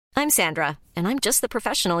I'm Sandra, and I'm just the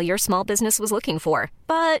professional your small business was looking for.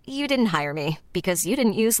 But you didn't hire me because you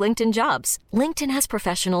didn't use LinkedIn Jobs. LinkedIn has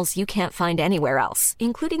professionals you can't find anywhere else,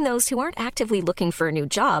 including those who aren't actively looking for a new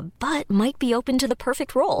job, but might be open to the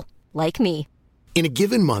perfect role, like me. In a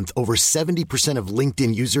given month, over 70% of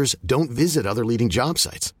LinkedIn users don't visit other leading job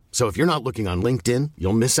sites. So if you're not looking on LinkedIn,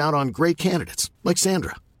 you'll miss out on great candidates like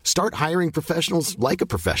Sandra. Start hiring professionals like a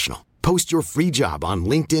professional. Post your free job on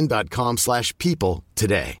linkedin.com/people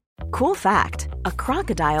today. Cool fact, a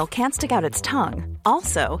crocodile can't stick out its tongue.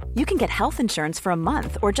 Also, you can get health insurance for a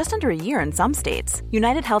month or just under a year in some states.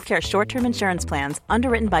 United Healthcare short-term insurance plans,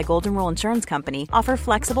 underwritten by Golden Rule Insurance Company, offer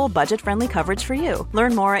flexible, budget-friendly coverage for you.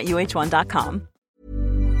 Learn more at uh1.com.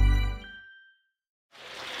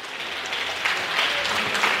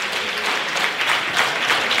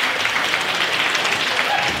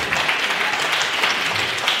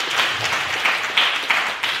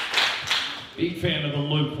 Big fan of the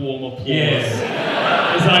lukewarm applause.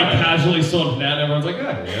 Yeah. As I casually sorted out, everyone's like,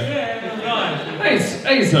 oh, Yeah, nice.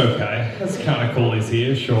 he's okay. That's kind of cool he's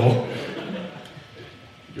here, sure.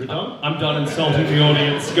 You're done? I'm done insulting the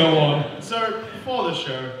audience. Go on. So, before the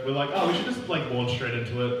show, we're like, we should just launch straight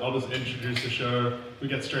into it. I'll just introduce the show. We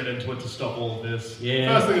get straight into it to stop all of this. Yeah.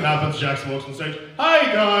 First thing that happens, Jackson walks on stage.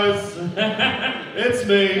 Hey guys! It's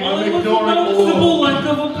me. Well, I'm it was ignoring a all noticeable of lack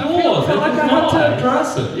of I applause. feel like I had Why? to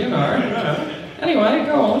address it, you know. Anyway,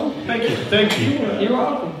 go on. Thank you. You're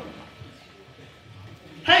welcome.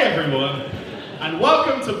 Hey everyone, and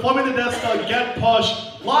welcome to Plumbing the Death Star Get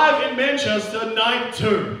Posh, live in Manchester, night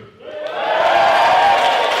 2.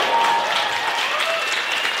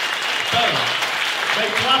 They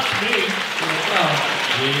clapped me.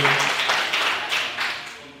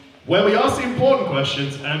 Where we ask the important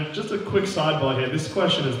questions, and just a quick sidebar here, this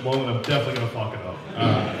question is long and I'm definitely going to fuck it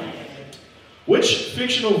up. Which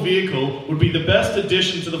fictional vehicle would be the best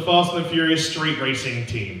addition to the Fast and the Furious street racing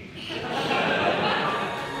team?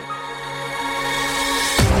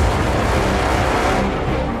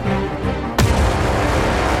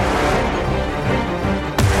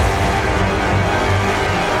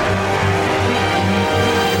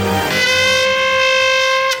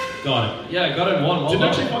 Got it. Yeah, got it in one. Didn't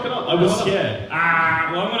actually fuck it up. I was scared.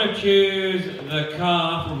 Well, I'm going to choose the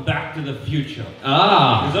car from Back to the Future.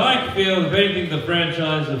 Ah. Because I feel, if anything, the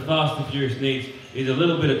franchise of Fast and Furious needs is a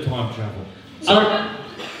little bit of time travel. So,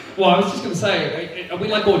 well, I was just going to say, are we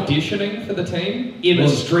like auditioning for the team in a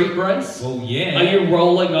street race? Well, yeah. Are you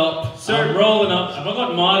rolling up? I'm rolling up. Have I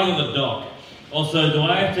got Marty on the dock? Also, do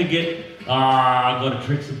I have to get... I've got to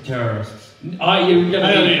trick some terrorists. Are you going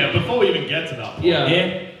to be... Yeah, before we even get to that point.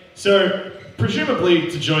 Yeah? So,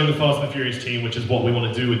 presumably to join the Fast and the Furious team, which is what we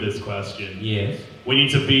want to do with this question, Yes. we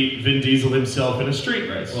need to beat Vin Diesel himself in a street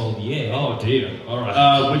race. Well, yeah. Oh, dear. All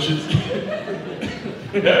right.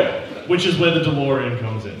 Which is where the DeLorean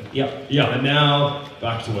comes in. Yep. Yeah, and now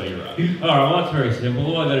back to where you're at. Alright, well, that's very simple.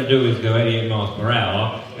 All I gotta do is go 88 miles per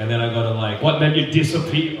hour, and then I gotta like... What, then you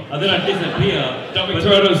disappear? And then I disappear. Dummy but-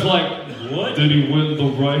 Toto's like, What? did he win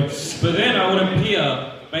the race? But then I would appear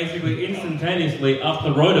basically instantaneously up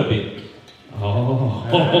the road a bit. Oh.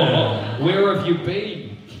 Where have you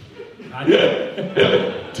been?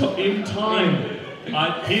 In time.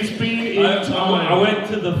 He's been in time. I went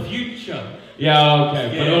to the future. Yeah, okay,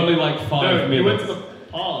 but Yeah. only like 5 No, minutes. he went to the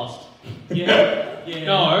past. Yeah.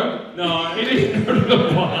 No, he didn't go to the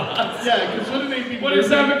past. Yeah, because wouldn't he be... What if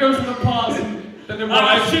Sam goes to the past and then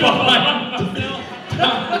arrives behind?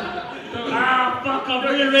 Fuck, I've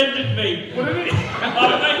rear-ended me. Wouldn't he...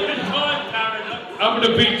 I've made the time paradox. I'm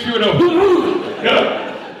gonna beat you in a...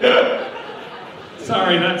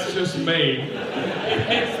 Sorry, that's just me.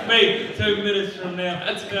 It's me 2 minutes from now.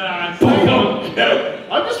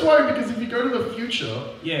 I'm just worried because if you go to the future,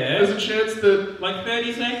 Yeah. there's a chance that... Like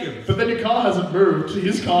 30 seconds. But then your car hasn't moved,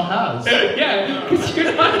 his car has. Yeah, because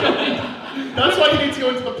you're not going... That's why you need to go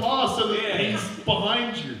into the past so that Yeah. he's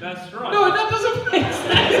behind you. That's right. No, that doesn't make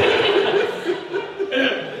sense.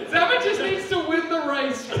 Zama just needs to win the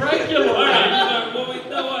race regularly. Alright, so what we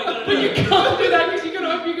know I gotta But do. you can't do that because you're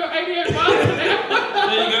gonna hope you go 88 miles an hour.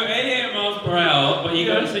 So you go 88 miles per hour, but you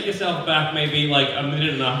gotta set yourself back maybe like a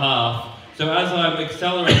minute and a half. So as I'm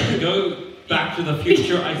accelerating to go back to the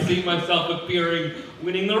future, I see myself appearing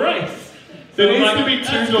winning the race. So There needs like, to be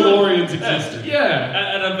that's two good. DeLoreans existing. Yeah.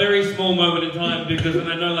 At a very small moment in time, because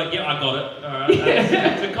then I know, like, yeah, I got it. All right.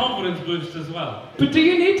 It's a confidence boost as well. But do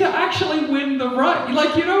you need to actually win the race?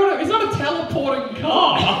 Like, you know what? It's not a teleporting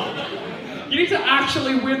car. You need to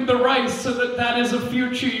actually win the race so that is a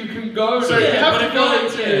future you can go to. So you have but to if go I-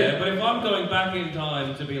 into... Yeah, but if I'm going back in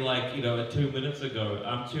time to be like, 2 minutes ago,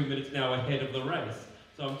 I'm 2 minutes now ahead of the race.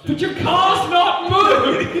 So I'm But your car's not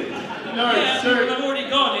moving! No, yeah, sir. I've already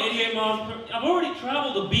gone 88 miles per... I've already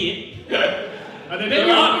travelled a bit. And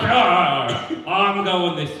then I'm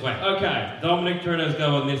going this way. Okay. Dominic Turner's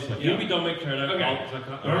going this way. Yeah. You be Dominic Turner. Okay.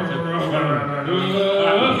 Alright,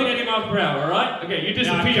 we'll hit 80 miles per hour, alright? Okay, you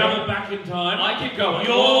Now I disappear. travel back in time. I keep going.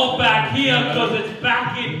 You're back here because it's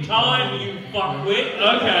back in time, you fuckwit.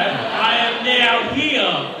 Okay. I am now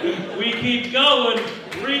here. We keep going.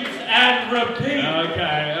 Rinse and repeat.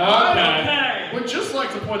 Okay. Okay. Would just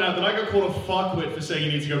like to point out that I got called a fuckwit for saying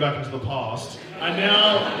you need to go back into the past. And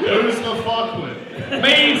now, who's the fuckwit?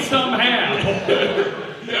 Me somehow.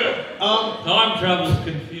 Time travel's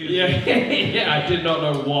confusing. Yeah, I did not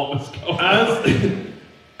know what was going on.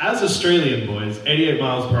 As Australian boys, 88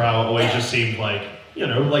 miles per hour always just seemed like,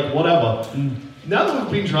 like whatever. Now that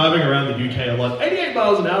we've been driving around the UK a lot, 88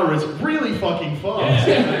 miles an hour is really fucking fast.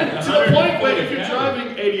 Yeah. To the point where if you're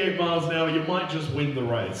driving 88 miles an hour, you might just win the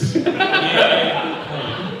race.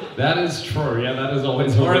 That is true. Yeah, that is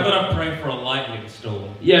always. Or I've got to pray for a lightning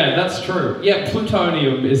storm. Yeah, that's true. Yeah,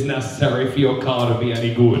 plutonium is necessary for your car to be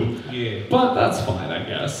any good. Yeah. But that's fine, I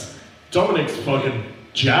guess. Dominic's fucking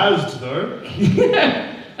jazzed though.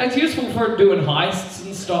 Yeah, it's useful for doing heists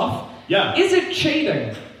and stuff. Yeah. Is it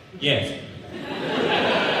cheating? Yes.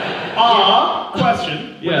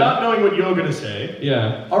 Question. Yeah. Without knowing what you're going to say,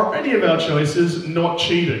 Yeah. are any of our choices not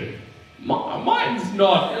cheating? Mine's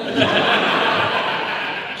not.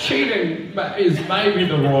 Cheating is maybe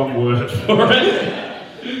the wrong word for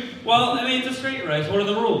it. Well, I mean, it's a street race. What are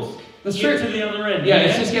the rules? The street- Get to the other end. Yeah,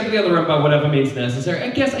 it's just get to the other end by whatever means necessary. I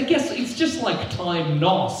guess it's just like time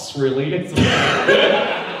nos, really. It's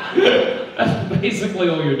that's basically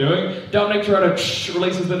all you're doing. Dominic Toretto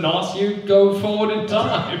releases the nos, you go forward in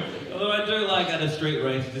time. Although I do like at a street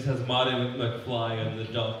race, it just has Marty McFly and the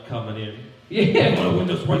dog coming in. Yeah. I'm gonna win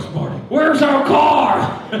this race, Marty. Where's our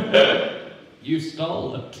car? You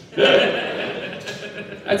stole it.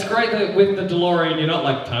 It's great that with the DeLorean, you're not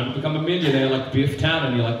like time to become a millionaire like Biff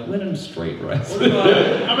Tannen. You're like winning straight race.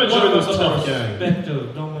 I'm enjoying this tough game. Respect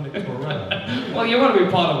of Dominic Toretto. Well, you want to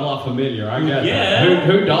be part of La Familia, I get Yeah. that.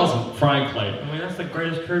 Who doesn't, frankly? I mean, that's the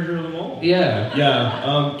greatest treasure of them all. Yeah.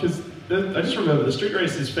 Yeah, because I just remember the street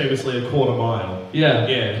race is famously a quarter mile. Yeah.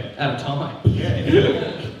 Yeah. At a time.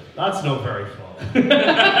 That's not very far.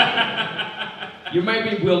 You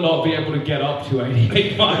maybe will not be able to get up to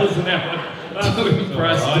 88 miles an hour to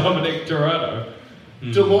impress Dominic Toretto.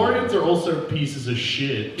 DeLoreans are also pieces of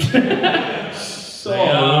shit. So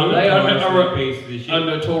They are a pieces of shit.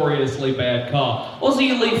 notoriously bad car. Also,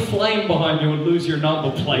 you leave flame behind you and lose your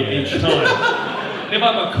number plate each time. And if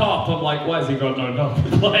I'm a cop, I'm like, why has he got no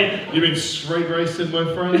number plate? You mean straight racing, my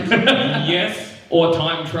friend? Yes. Or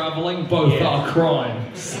time traveling, both Yeah. are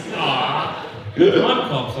crimes. Time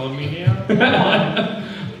cops on me now.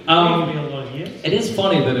 It is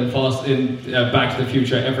funny that in Back to the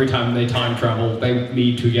Future, every time they time travel, they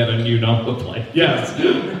need to get a new number plate. Yes.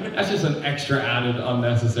 That's just an extra added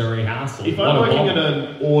unnecessary hassle. If What I'm a working bomb. at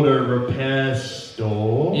an auto repair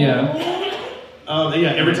store,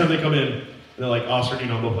 every time they come in, they're like, ask for a new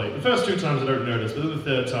number plate. The first two times I don't notice, but then the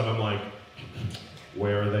third time I'm like,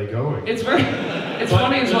 where are they going? It's funny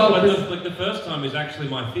as well. But the first time is actually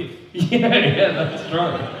my fifth. Yeah, that's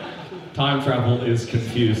true. Time travel is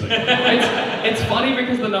confusing. It's funny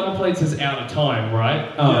because the number plates is out of time,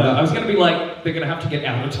 right? No, I was going to be like, they're going to have to get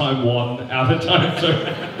out of time 1, out of time 2.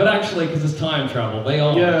 But actually, because it's time travel, they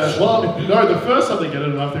are. Yeah, well, no, the first time they get it,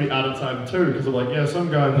 it'll have to be out of time 2, because they're like, yeah, some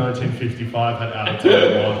guy in 1955 had out of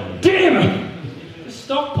time 1. Damn it!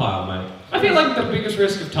 Stockpile, mate. I feel like the biggest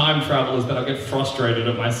risk of time travel is that I'll get frustrated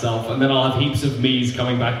at myself and then I'll have heaps of me's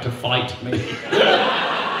coming back to fight me.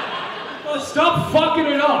 Stop fucking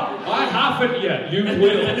it up! I haven't yet, you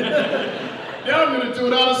will. Now I'm gonna do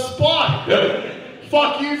it out of spite.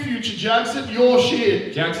 Fuck you, future Jackson, your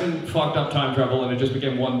shit. Jackson fucked up time travel and it just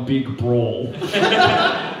became one big brawl.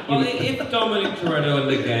 Well, if Dominic Toretto and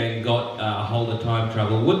the gang got a hold of time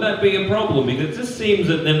travel, would that be a problem? Because it just seems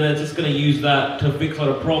that then they're just going to use that to fix a lot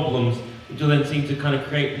of problems, which will then seem to kind of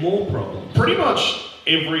create more problems. Pretty much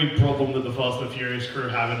every problem that the Fast and the Furious crew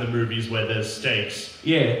have in the movies where there's stakes.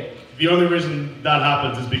 Yeah. The only reason that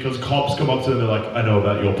happens is because cops come up to them and they're like, I know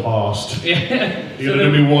about your past. Yeah. You're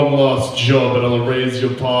gonna do me one last job and I'll erase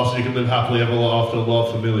your past and you can live happily ever after,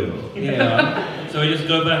 La Familia. Yeah. So we just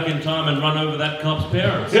go back in time and run over that cop's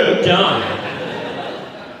parents. Done.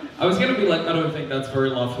 I was going to be like, I don't think that's very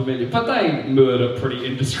La Familia, but they murder pretty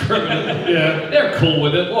indiscriminately. Yeah. They're cool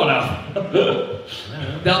with it, whatever.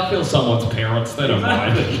 They'll kill someone's parents, they don't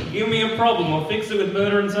mind. Give me a problem, I'll fix it with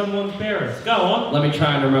murdering someone's parents. Go on. Let me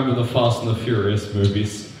try and remember the Fast and the Furious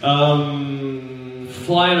movies.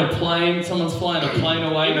 flying a plane. Someone's flying a plane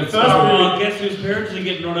away. And Guess whose parents are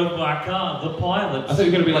getting run over by a car? The pilots. I thought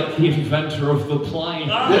you were going to be like the inventor of the plane.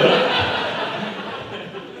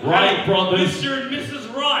 Right, brothers. Mr. and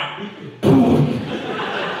Mrs. Wright.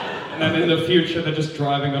 And then in the future, they're just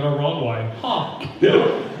driving on a runway. Huh.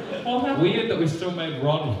 Weird that we still made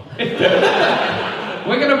runway.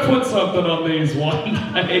 We're going to put something on these one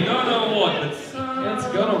day. Don't know what, but it's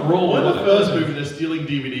going to roll. What in the first movie, they're stealing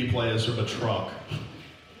DVD players from a truck?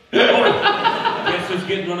 Guess who's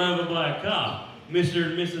getting run over by a car? Mr.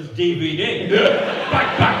 and Mrs. DVD.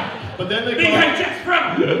 Back, back. But then they VHS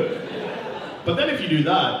forever. But then if you do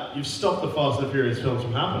that, you've stopped the Fast and the Furious films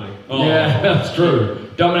from happening. Oh. Yeah, that's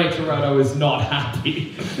true. Dominic Toretto is not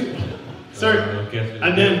happy. So,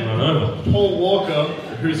 and then Paul Walker,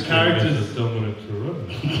 whose character's Dominic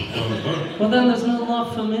Toretto. Well, then there's no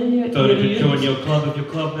love for me. Thought you could join your club if your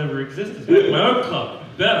club never existed. Make my own club.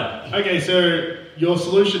 Better. Okay, so your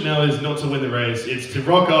solution now is not to win the race. It's to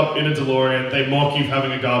rock up in a DeLorean, they mock you for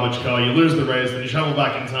having a garbage car, you lose the race, then you travel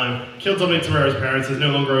back in time, kill Dominic Toretto's parents, there's no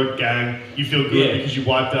longer a gang, you feel good because you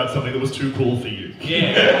wiped out something that was too cool for you.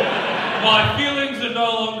 Yeah. My feelings are no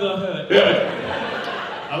longer hurt.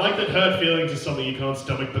 I like that hurt feelings is something you can't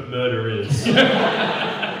stomach, but murder is.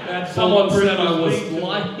 Someone said I was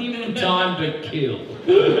lying in time to kill.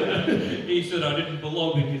 He said I didn't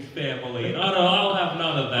belong in his family, and I'll have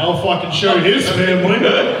none of that. I'll fucking show his family.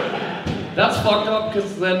 That's fucked up,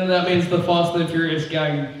 because then that means the Fast and the Furious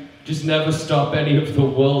gang just never stop any of the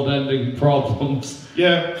world-ending problems.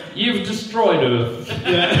 Yeah. You've destroyed Earth.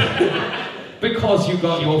 Yeah. Because you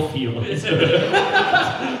got your feelings.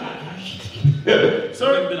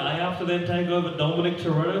 So did I have to then take over Dominic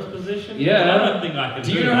Toretto's position? Yeah. I don't think I can.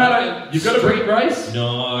 Do you know how to street race?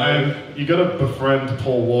 No. You got to befriend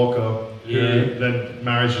Paul Walker, who then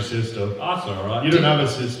marries your sister. That's alright. You don't have a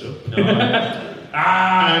sister. No.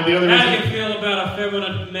 And the other How do reason... you feel about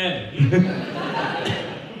effeminate men?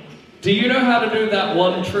 Do you know how to do that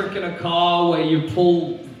one trick in a car where you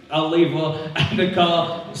pull a lever and the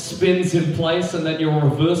car spins in place and then you're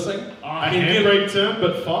reversing? A handbrake turn,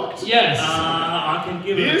 but fucked? Yes. I can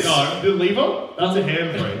give it a go. The lever? That's a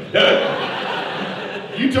handbrake.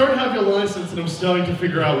 You don't have your license and I'm starting to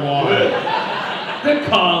figure out why. The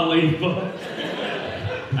car lever.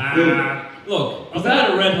 Look, is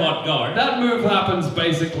that a red hot go? That move happens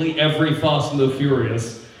basically every Fast and the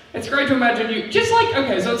Furious. It's great to imagine you, just like,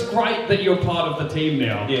 okay, so it's great that you're part of the team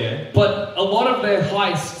now. Yeah. But a lot of their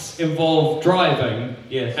heists involve driving.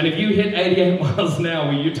 Yes. And if you hit 88 miles an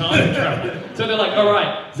hour, you time travel. So they're like,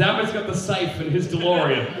 alright, Zamet's got the safe in his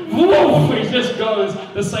DeLorean. Woo! He just goes,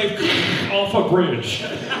 the safe off a bridge.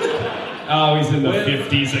 Oh, he's in the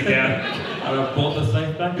 50s again. I'd have bought the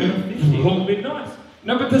safe back in the 50s. It would be nice.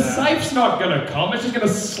 No, but the safe's not gonna come, it's just gonna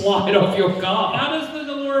slide off your car. How does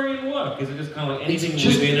the DeLorean work? Is it just kind of like anything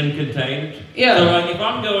within and contained? Yeah. So like if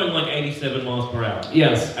I'm going like 87 miles per hour.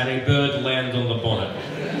 Yes. And a bird lands on the bonnet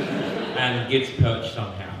and gets perched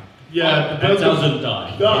somehow. Yeah, That doesn't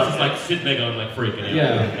die. No. It's just like sitting there going like freaking out.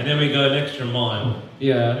 Yeah. And then we go an extra mile.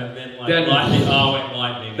 Yeah. And then like lightning. Oh, wait,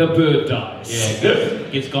 lightning. The bird dies. Yeah,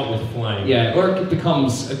 it gets got with flame. Yeah, or it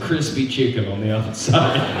becomes a crispy chicken on the other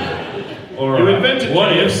side. You invented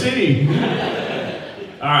KFC.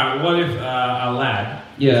 Alright, what if a lad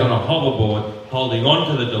is on a hoverboard holding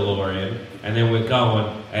onto the DeLorean and then we're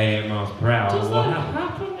going 88 miles per hour? Does what that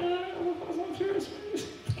happens? happen in Fast and Furious movies?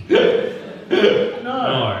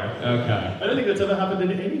 No. Okay. I don't think that's ever happened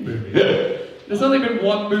in any movie. There's only been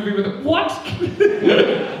one movie with it. What?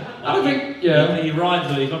 I don't think. Yeah. He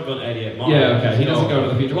rides it, he's not gone 88 miles. Yeah, okay. He doesn't go to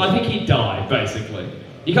the future. Well, I think he'd die, basically.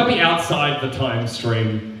 You can't be outside the time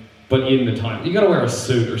stream, but in the time. You gotta wear a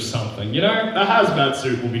suit or something, you know? A hazmat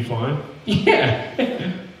suit will be fine.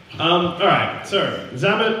 Yeah. Alright, so,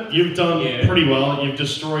 Zamet, you've done pretty well. You've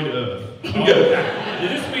destroyed Earth. Does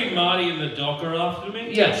this mean Marty and the Doc are after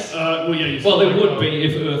me? Yes. Well, yeah, you Well, they would be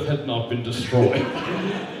if Earth had not been destroyed.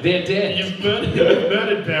 They're dead. You've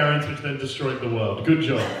murdered parents, which then destroyed the world. Good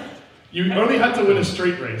job. You only had to win a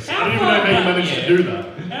street race. I don't even know how you managed to do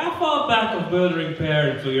that. How far back of murdering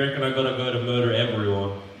parents do you reckon I gotta go to murder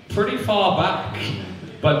everyone? Pretty far back,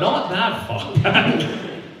 but not that far back.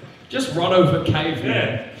 Just run over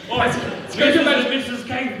cavemen. It's good to imagine Mrs.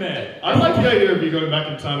 Caveman. I like the idea of you going back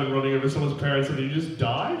in time and running over someone's parents and you just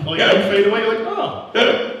die. Like, you fade away, you're like, oh,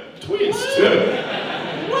 twist.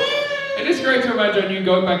 It is great to imagine you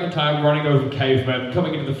going back in time, running over cavemen,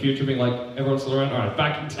 coming into the future, being like, everyone's still around? Alright,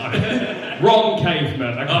 back in time. Wrong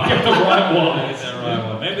caveman, I can't get the right one. That's the right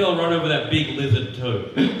one. Maybe I'll run over that big lizard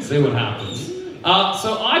too. See what happens.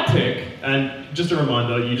 So I pick And just a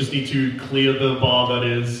reminder, you just need to clear the bar that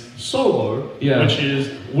is solo, which is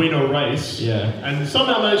win a race. Yeah. And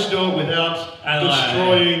somehow manage to do it without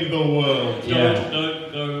destroying the world.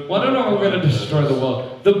 Don't. Well, I don't know if I'm going to destroy the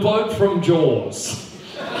world. The boat from Jaws.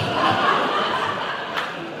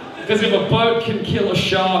 Because if a boat can kill a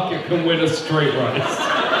shark, it can win a street race.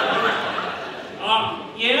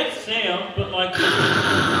 Yeah, it's sound, but like...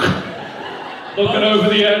 Looking over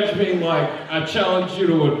the edge, being like, I challenge you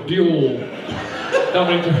to a duel.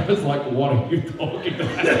 Dominic was like, what are you talking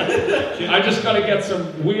about? I just got to get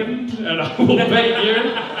some wind, and I will beat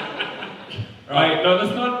you. Right, no,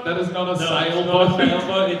 that is not a sailboat.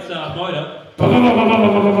 It's a motor.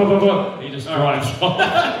 He just drives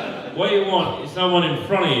off. What you want is someone in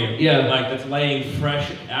front of you, like that's laying fresh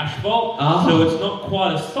asphalt, so it's not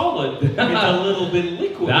quite as solid, it's a little bit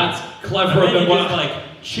liquid. That's cleverer than what... just like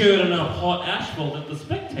churning up hot asphalt at the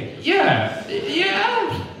spectators. Yeah.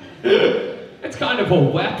 It's kind of a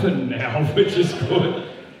weapon now, which is good.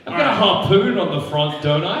 I've got a harpoon on the front,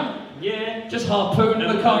 don't I? Yeah. Just harpoon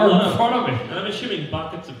the car in front of me. And I'm assuming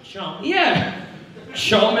buckets of chum. Yeah.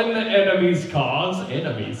 Chum in the enemies' cars.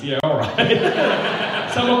 Enemies, yeah, alright.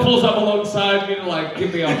 Someone pulls up alongside me to like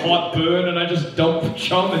give me a hot burn and I just dump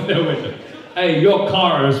chum in their window. Hey, your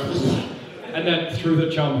car is... And then through the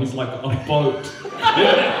chum he's like, a boat.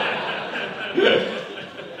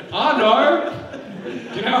 I know.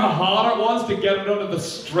 Do you know how hard it was to get it onto the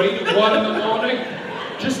street at 1 in the morning?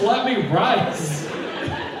 Just let me race.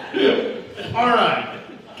 Alright.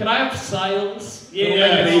 Can I have sails? Yeah,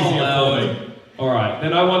 make it easier for me. Alright,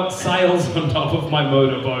 then I want sails on top of my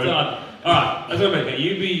motorboat. Alright, that's what I mean.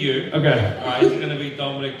 You be you. Okay. Alright, it's gonna be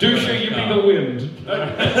Dominic. Dusha, you be the wind.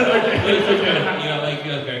 Okay.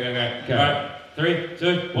 Go. Alright, 3,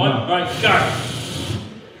 2, 1, right, go!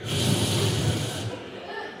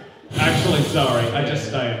 Actually, sorry, I just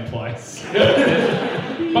stay in place.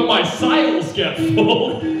 But my sails get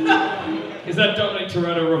full. Is that Dominic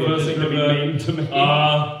Toretto reversing to be mean to me?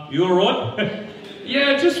 You alright?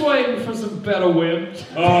 Yeah, just waiting for some better wind.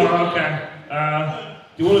 Oh, okay.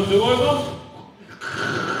 Do you want to do over?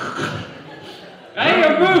 Hey,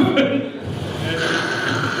 I'm moving!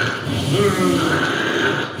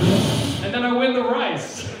 And then I win the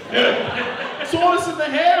race. Tortoise in the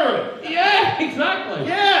hair! Yeah, exactly.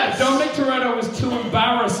 Yes! Dominic Toretto was too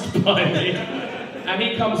embarrassed by me. And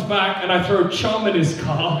he comes back and I throw chum in his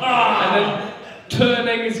car. And then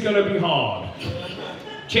turning is going to be hard.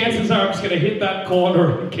 Chances are I'm just going to hit that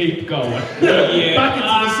corner and keep going. Back into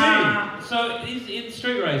the sea. So, in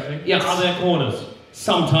street racing, yes. Are there corners?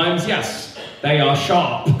 Sometimes, yes. They are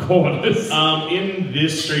sharp corners. In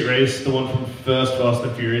this street race, the one from first Fast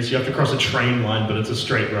and Furious, you have to cross a train line, but it's a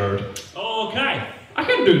straight road. Okay. I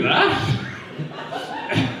can do that.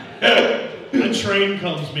 A train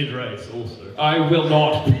comes mid-race also. I will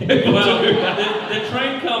not be able to do that. The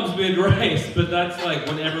train comes mid-race, but that's like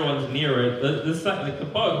when everyone's near it. The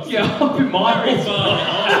boats. Yeah, I'll be miles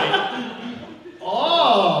behind.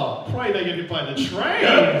 Oh, pray they get hit by the train.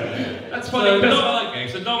 That's funny.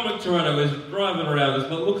 So Dominic Toretto is driving around,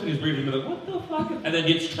 looks at his rearview mirror, what the fuck? And then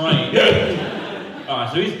gets trained. Alright,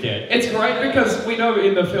 so he's dead. It's great because we know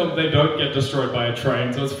in the film they don't get destroyed by a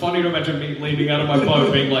train, so it's funny to imagine me leaning out of my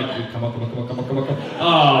boat being like, come on.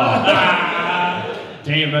 Oh,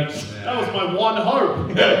 damn it. That was my one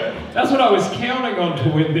hope. That's what I was counting on to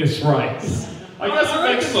win this race. I guess it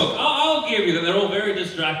makes... Look, I'll give you that they're all very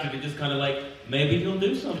distracted and just kind of like, maybe he'll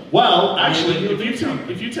do something. Well, actually,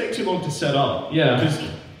 if you take too long to set up, because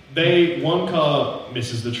one car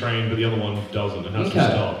misses the train, but the other one doesn't and has to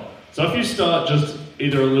stop. So if you start just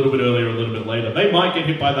either a little bit earlier or a little bit later, they might get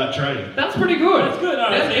hit by that train. That's pretty good. That's good.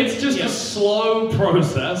 It's just a slow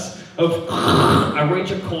process of I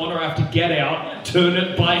reach a corner, I have to get out, turn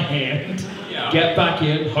it by hand, get back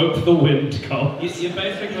in, hope the wind comes. You're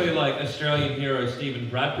basically like Australian hero Stephen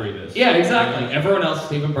Bradbury this. Yeah, exactly. Everyone else,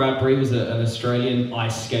 Stephen Bradbury was an Australian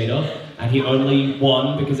ice skater, and he only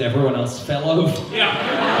won because everyone else fell over. Yeah.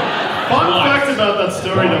 Fun fact about that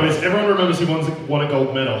story, though, is everyone remembers he won a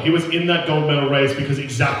gold medal. He was in that gold medal race because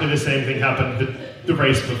exactly the same thing happened the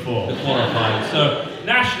race before. The qualifying. So,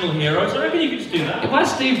 national heroes, I reckon you can just do that. If I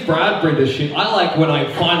Steve Bradbury this shit, I like when I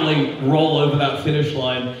finally roll over that finish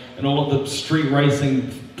line and all of the street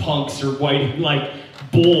racing punks are waiting, like,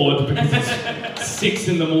 bored because it's 6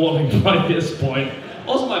 in the morning by this point.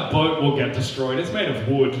 Also, my boat will get destroyed. It's made of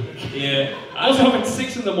wood. Yeah. Also, if it's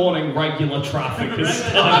 6 in the morning, regular traffic is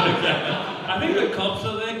starting. I think the cops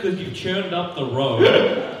are there because you've churned up the road.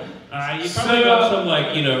 You probably got some,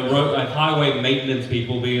 highway maintenance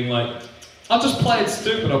people being like... I'll just play it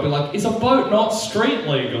stupid. I'll be like, is a boat not street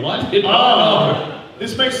legal? I didn't know.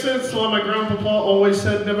 This makes sense to why my grandpapa always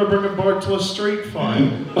said never bring a boat to a street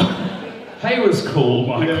fight. He was cool,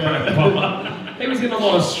 my grandpa. He was in a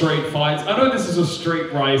lot of street fights. I know this is a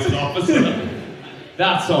street race, officer.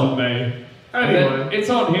 That's on me. Anyway. It's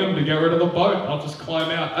on him to get rid of the boat. I'll just climb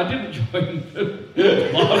out. I didn't join the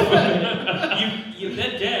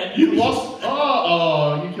They're dead. You lost.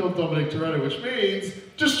 You killed Dominic Toretto, which means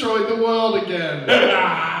destroyed the world again.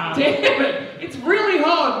 Damn it! It's really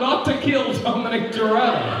hard not to kill Dominic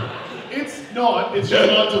Toretto. It's not. It's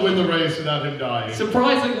just hard to win the race without him dying.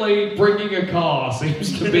 Surprisingly, bringing a car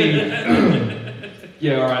seems to be.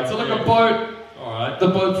 Yeah, alright. So, like a boat. Alright. The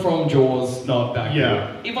boat from Jaws, not that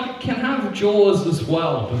Yeah. good. If I can have Jaws as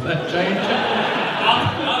well, does that change it?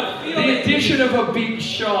 The addition of a big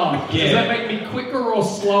shark, does that make me quicker or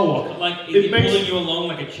slower? Like, is it pulling you along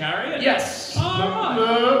like a chariot? Yes.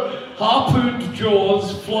 No. Harpooned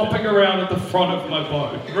Jaws flopping around at the front of my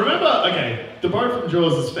boat. Remember, the boat from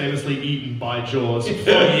Jaws is famously eaten by Jaws from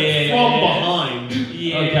behind.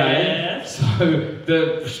 Yeah. Okay. So,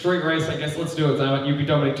 the street race, I guess, let's do it. So, you be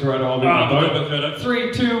Dominic Toretto, I'll be my boat.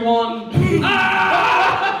 3, 2, 1.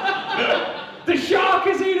 The shark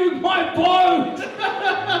is eating my boat!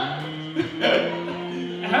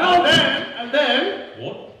 Help! And then...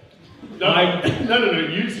 What? No,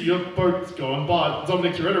 your boat's gone, but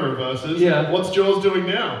Dominic Toretto reverses. Yeah. What's Jaws doing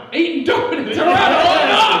now? Eating Dominic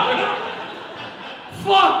Toretto!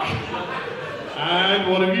 Fuck! And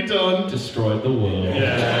what have you done? Destroyed the world.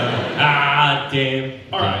 Yeah. Damn.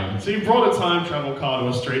 Alright, so you brought a time travel car to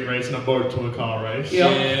a street race and a boat to a car race.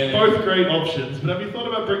 Yep. Yeah. Both great options, but have you thought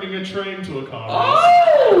about bringing a train to a car race?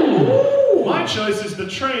 Oh! My choice is the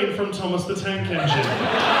train from Thomas the Tank Engine.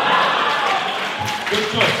 Good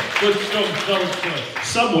choice. Good choice.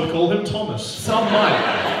 Some would call him Thomas. Some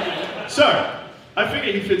might. So, I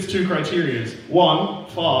figure he fits 2 criteria. 1,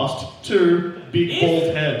 fast. 2, big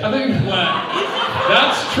bald head. I think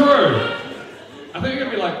that's true. I think you're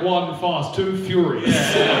gonna be like 1 fast, 2 furious.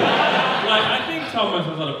 Yeah. Like, I think Thomas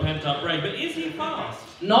has got a pent-up rage, but is he fast?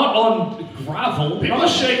 Not on gravel. People are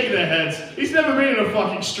shaking their heads. He's never been in a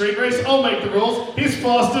fucking street race. I'll make the rules. He's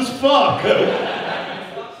fast as fuck.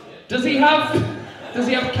 Does he have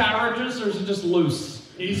carriages or is he just loose?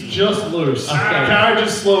 He's just loose. Okay.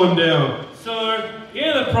 Carriages slow him down. So,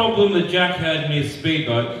 the problem that Jack had in his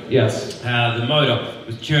speedboat? Yes. The motor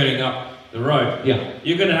was churning up the road. Yeah.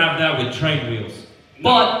 You're going to have that with train wheels.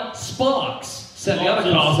 But sparks set the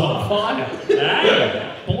other cars on fire.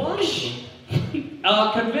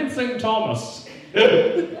 Convincing Thomas.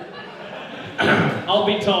 I'll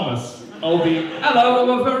be Thomas. Hello, I'm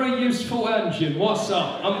a very useful engine. What's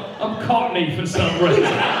up? I'm Cockney for some reason.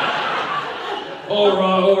 All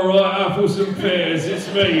right, apples and pears, it's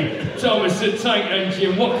me, Thomas the Tank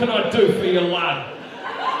Engine. What can I do for you, lad?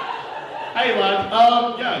 Hey, lad.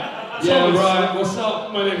 Yeah, right, what's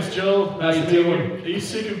up? My name's Joel. How you doing? Are you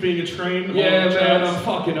sick of being a train? Yeah, man, I'm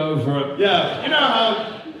fucking over it. Yeah, you know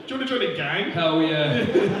how... Do you want to join a gang? Hell yeah.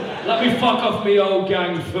 Let me fuck off me old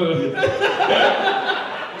gang first.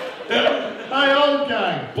 Hey, old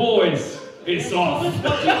gang. Boys, it's off.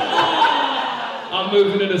 I'm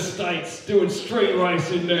moving to the States, doing street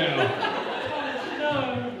racing now.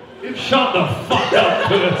 No. Shut the fuck up,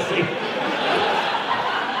 Percy.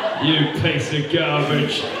 You piece of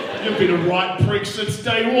garbage. You've been a right prick since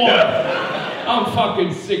day one. I'm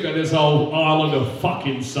fucking sick of this old island of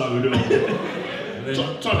fucking soda.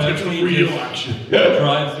 Time to get to the real action.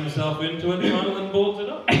 Drives himself into a tunnel and boards it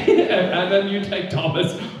up. And then you take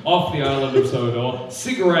Thomas off the island of Sodor,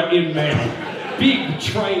 cigarette in mouth, big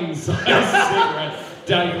train-sized cigarette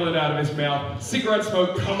dangling out of his mouth, cigarette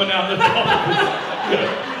smoke coming out the top of his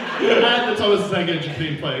And the Thomas the Tank Engine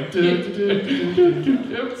theme playing.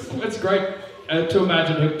 It's great to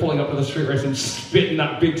imagine him pulling up to the street race and spitting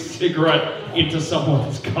that big cigarette into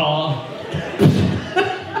someone's car.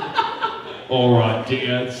 All right,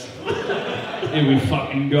 dickheads. Here we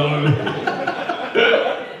fucking go.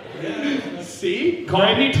 See?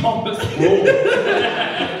 Cockney Thomas rule.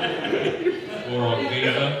 All right,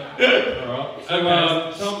 Beaver. All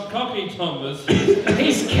right. So, Cockney Thomas.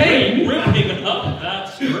 He's keen, Ripping up that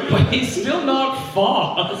street. but he's still not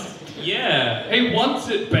fast. Yeah. He wants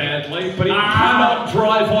it badly, but he cannot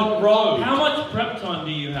drive on road. How much prep time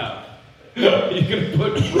do you have? You're gonna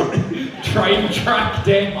put train track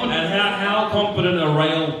down. And how competent a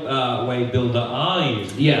railway builder are you?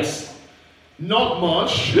 Yes. Not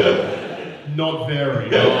much. Not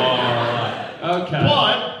very. Alright. Okay.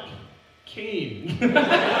 But keen.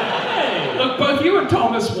 Look, both you and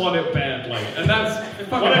Thomas want it badly, and that's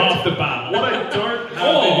fucking half the battle. What I don't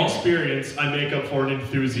have in experience, I make up for in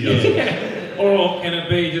enthusiasm. Or can it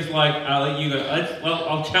be just like, you go,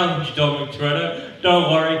 I'll challenge Dominic Toretto.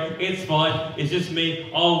 Don't worry, it's fine. It's just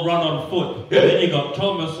me. I'll run on foot. And then you got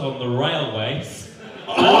Thomas on the railways.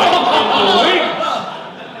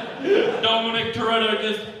 Dominic Toretto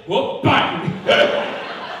just, whoop, bang.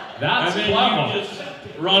 That's and then clever. you just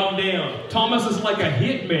run down. Thomas is like a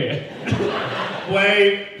hitman.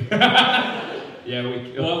 Wait. Yeah,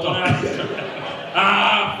 we What killed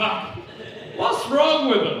fuck. What's wrong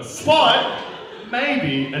with us? But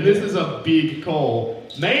maybe, and this is a big call,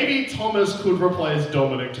 maybe Thomas could replace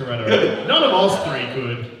Dominic Toretto. None of us three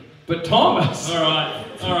could. But Thomas. All right.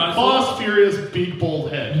 Fast, furious, big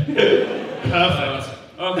bald head. Perfect.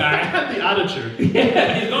 Okay. And the attitude.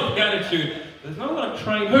 Yeah, he's got the attitude. There's not a lot of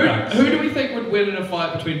train tracks. Who do we think would win in a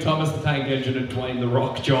fight between Thomas the Tank Engine and Dwayne the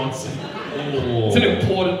Rock Johnson? It's an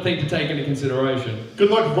important thing to take into consideration.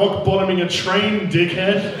 Good luck rock bottoming a train,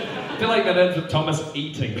 dickhead. I feel like that ends with Thomas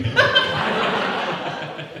eating.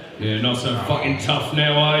 Yeah, not so fucking tough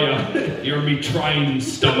now, are you? You're me train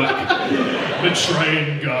stomach. The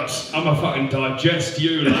train guts. I'ma fucking digest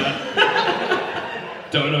you,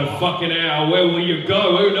 lad. Don't know fucking how. Where will you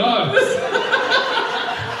go? Who knows?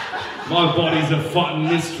 My body's a fucking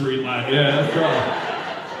mystery, lad. Yeah, that's right.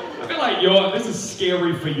 I feel like this is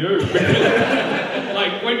scary for you.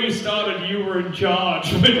 Like, when you started, you were in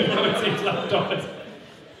charge. When it seems like Thomas.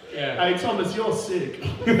 Yeah. Hey, Thomas, you're sick.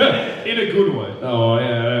 In a good way. Oh,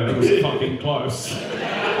 yeah, it was fucking close.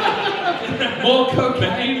 More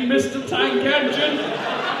cocaine, Mr. Tank Engine?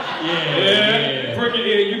 Yeah. Bring it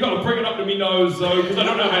here. You gotta bring it up to me nose, though, because I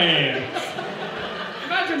don't have hands.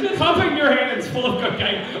 Imagine pumping your hands full of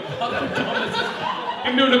cocaine.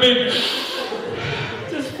 I'm doing a bit.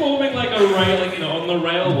 Just forming like a rail, like, on the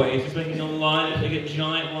railways, just making a line, like a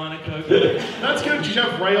giant line of cocaine. That's good, you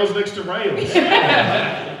have rails next to rails.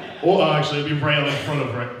 Or actually, it'd be rail in front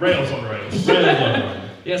of rails on rails.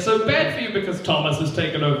 Yeah, so bad for you because Thomas has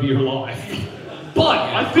taken over your life.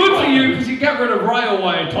 But good for you because you get rid of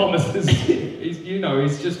Railway. Thomas is, he's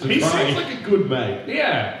just a He train. seems like a good mate.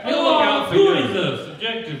 Yeah, he'll look out for you. Good is a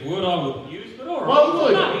subjective word I wouldn't use, but alright. Well,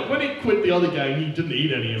 look, when he quit the other gang, he didn't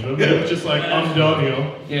eat any of them. He was just like, I'm done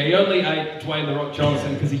here. Yeah, he only ate Dwayne the Rock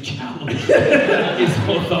Johnson because he challenged his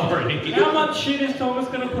authority. How much shit is Thomas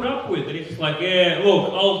going to put up with? And he's just like, yeah,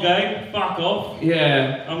 look, old gang, fuck off.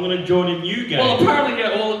 Yeah. I'm going to join a new gang. Well, apparently,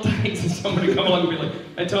 yeah, all it takes is somebody to come along and be like,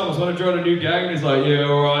 hey, Thomas, want to join a new gang? And he's like, yeah,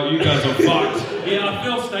 alright, you guys are fucked. Yeah, I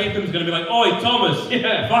feel Statham's going to be like, oi, Thomas,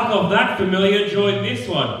 Yeah. fuck off that familiar, join this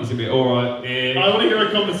one. He's going to be, alright. Yeah. I want to hear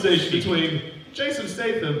a conversation between Jason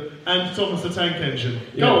Statham and Thomas the Tank Engine.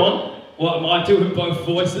 Yeah. Go on. What, am I doing both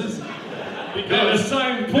voices? They're the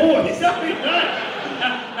same voice.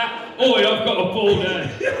 Oi, I've got a bald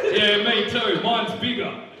head. Yeah, me too. Mine's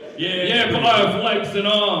bigger. Yeah, but I have legs and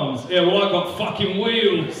arms. Yeah, well, I got fucking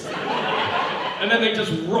wheels. And then they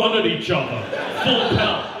just run at each other. Full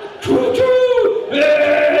pelt. Choo-choo!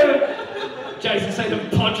 Yeah! Jason Statham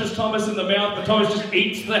punches Thomas in the mouth, but Thomas just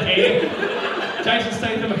eats the hair. Jason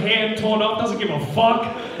Statham, hand torn up, doesn't give a fuck.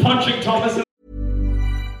 Punching Thomas in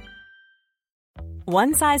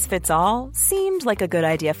One size fits all seemed like a good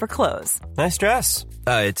idea for clothes. Nice dress.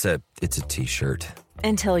 It's a t-shirt.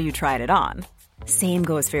 Until you tried it on. Same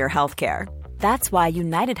goes for your healthcare. That's why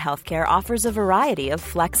United Healthcare offers a variety of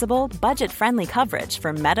flexible, budget-friendly coverage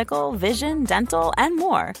for medical, vision, dental, and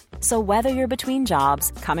more. So whether you're between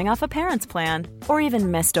jobs, coming off a parent's plan, or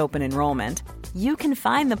even missed open enrollment, you can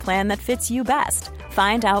find the plan that fits you best.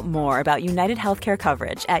 Find out more about United Healthcare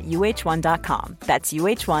coverage at uh1.com. That's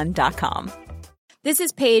uh1.com. This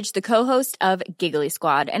is Paige, the co-host of Giggly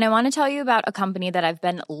Squad, and I want to tell you about a company that I've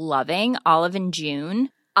been loving, Olive & June.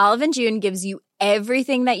 Olive & June gives you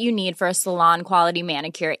everything that you need for a salon-quality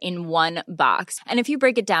manicure in one box. And if you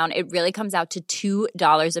break it down, it really comes out to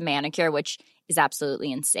 $2 a manicure, which is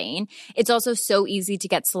absolutely insane. It's also so easy to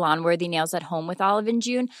get salon-worthy nails at home with Olive &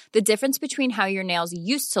 June. The difference between how your nails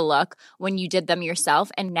used to look when you did them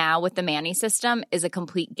yourself and now with the Mani system is a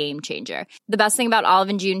complete game changer. The best thing about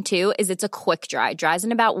Olive & June, too, is it's a quick dry. Dries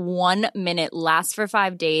in about 1 minute, lasts for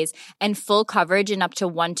 5 days, and full coverage in up to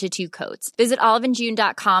 1 to 2 coats. Visit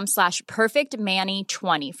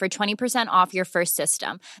oliveandjune.com/perfectmani20 for 20% off your first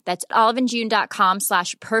system. That's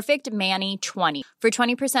oliveandjune.com/perfectmani20 for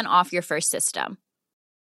 20% off your first system.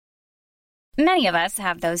 Many of us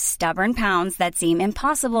have those stubborn pounds that seem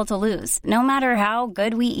impossible to lose, no matter how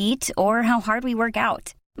good we eat or how hard we work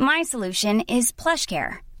out. My solution is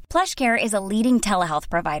PlushCare. PlushCare is a leading telehealth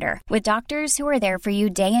provider with doctors who are there for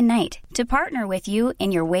you day and night to partner with you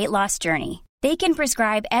in your weight loss journey. They can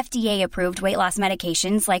prescribe FDA-approved weight loss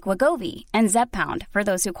medications like Wegovy and Zepbound for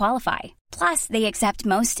those who qualify. Plus, they accept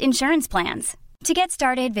most insurance plans. To get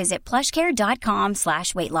started, visit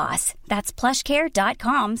plushcare.com/weightloss. That's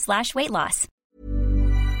plushcare.com/weightloss.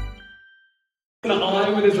 The eye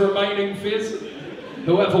with his remaining fizz.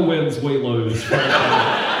 Whoever wins, we lose, frankly,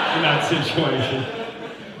 in that situation.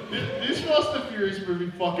 This Fast and Furious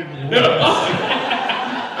movie fucking rules.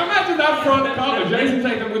 Imagine that front cover, Jason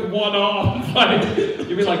Statham with one arm.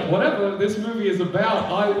 You'd be like, whatever this movie is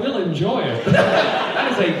about, I will enjoy it.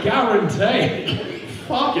 That is a guarantee.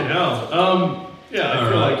 Fucking hell. Yeah, I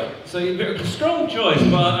feel like... So you've got a strong choice,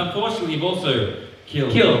 but unfortunately you've also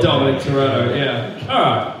killed Dominic Toretto, yeah.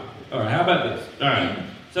 Alright, how about this? Alright.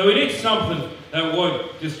 So we need something that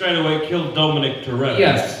won't just straight away kill Dominic Toretto.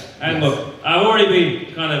 Yes. And look, I've already been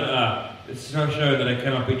kind of shown that I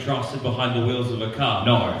cannot be trusted behind the wheels of a car.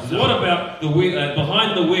 No. So what about the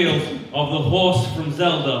behind the wheels of the horse from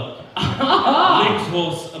Zelda, Link's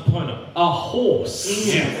horse Epona? A horse?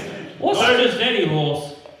 Yes. Not just any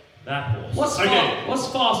horse, that horse. What's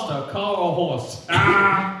faster, car or horse?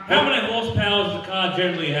 How many horsepower does a car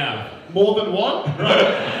generally have? More than one?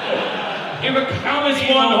 If a car was 1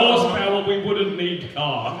 horsepower, we wouldn't need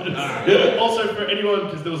cars. Also, for anyone,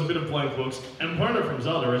 because there was a bit of blank looks, Epona from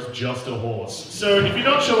Zelda is just a horse. So if you're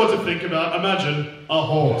not sure what to think about, imagine a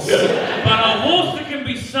horse. But a horse that can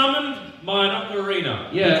be summoned by an ocarina,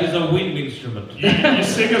 which is a wind instrument. You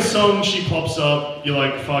sing a song, she pops up, you're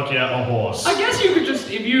like, fuck yeah, a horse. I guess you could just,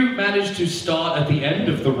 if you manage to start at the end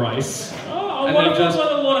of the race. Oh, what if I've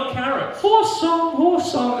got a lot of carrots? Horse song.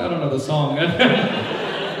 I don't know the song.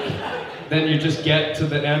 Then you just get to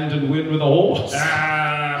the end and win with a horse.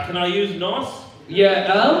 Can I use NOS? Yeah,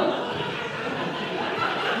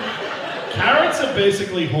 Carrots are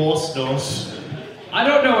basically horse nos. I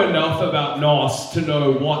don't know enough about NOS to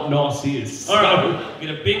know what NOS is. Alright,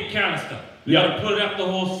 get a big canister. You gotta put it up the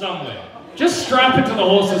horse somewhere. Just strap it to the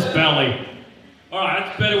horse's belly. Alright,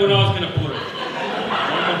 that's better when I was gonna put it.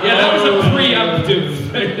 Yeah, that was a preemptive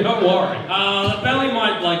thing, don't worry. The belly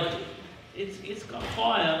might, it's got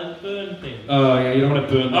fire and burn things. Oh, yeah, you don't want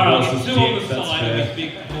to burn the horse's dick. Alright, 2 on the side of this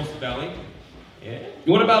big horse belly. Yeah.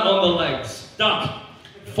 What about on the legs? Duck.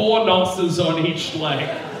 4 nosses on each leg.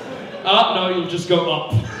 No, you'll just go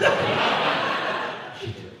up.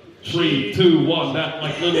 3, 2, 1, that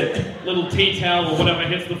little tea towel or whatever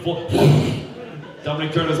hits the floor.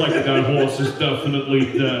 Dominic Turner's like, that horse is definitely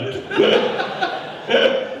dead.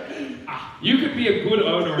 You could be a good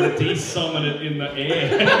owner and de-summon it in the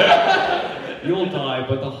air. You'll die,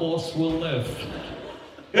 but the horse will live.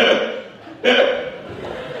 The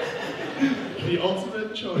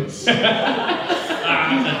ultimate choice. That's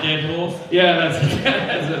a dead horse. Yeah, that's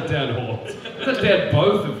a dead horse. That's a dead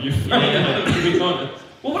both of you. Yeah, to be honest.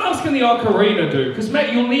 Well, what else can the ocarina do? Because,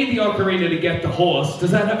 mate, you'll need the ocarina to get the horse.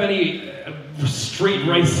 Does that have any street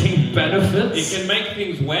racing benefits? It can make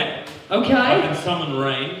things wet. Okay. It can summon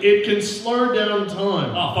rain. It can slow down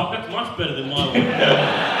time. Oh, fuck, that's much better than my one.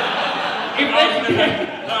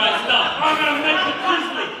 Alright, stop. I'm gonna make it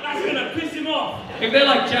grizzly. That's gonna piss him off. If they're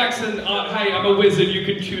like, Jackson, hey, I'm a wizard, you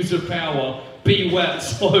can choose a power. Be wet,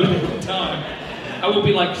 slow down time. I will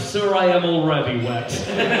be like, sir, I am already wet.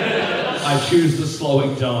 I choose the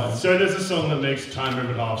slowing time. So there's a song that makes time move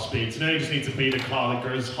at half speed. So now you just need to beat a car that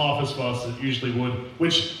goes half as fast as it usually would,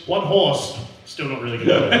 which one horse, still not really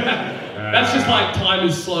good. That's just like time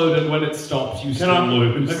is slowed and when it stops, you still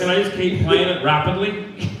lose. Can I just keep playing it rapidly?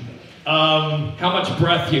 How much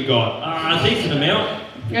breath you got? A decent amount.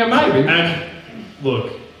 Yeah, maybe. And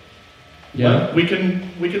look, we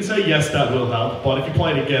can say yes, that will help, but if you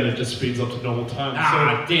play it again, it just speeds up to normal time.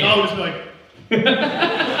 Damn. I'll just be like...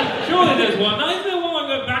 Surely there's one. No, isn't there one I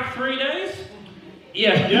go back 3 days?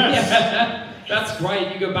 Yeah. Yes. Yeah. That's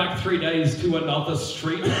great. You go back 3 days to another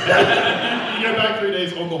street. You go back 3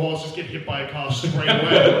 days on the horse, just get hit by a car straight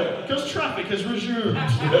away. Because traffic has resumed.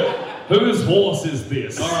 Whose horse is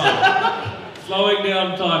this? Alright. Slowing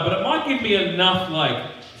down time, but it might give me enough,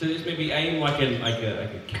 so just maybe aim like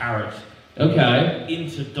a carrot. Okay.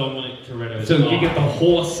 Into Dominic Toretto's So car. you get the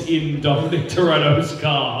horse in Dominic Toretto's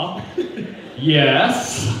car.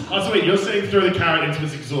 Yes. Oh, so wait, you're saying throw the carrot into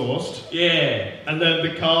his exhaust. Yeah. And then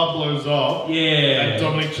the car blows up. Yeah. And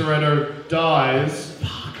Dominic Toretto dies.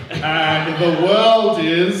 And the world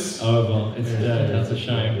is... over. It's dead. That's a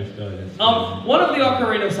shame. One of the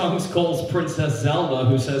ocarina songs calls Princess Zelda,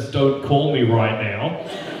 who says, "Don't call me right now."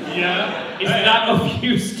 Yeah. Is that of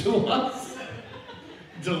use to us?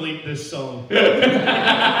 Delete this song.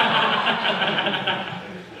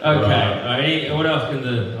 Okay. What else can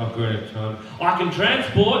the ocarina try? I can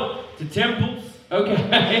transport to temples.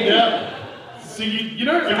 Okay. Yeah. So you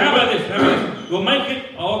know... So how about this? We'll make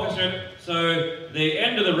it, I'll orchestrate it, so the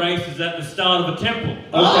end of the race is at the start of a temple. Okay.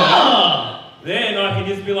 Ah! Then I can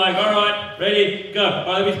just be like, alright, ready, go.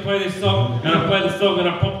 Let me play this song, and I play the song, and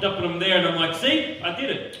I popped up and I'm there, and I'm like, see, I did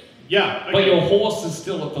it. Yeah. Okay. But your horse is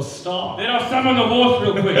still at the start. Then I'll summon the horse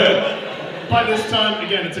real quick. By this time,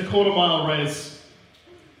 again, it's a quarter-mile race.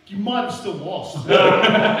 You might have still lost.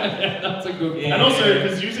 That's a good point. And also,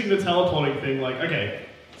 because using the teleporting thing, like, okay,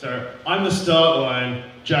 so I'm the start line,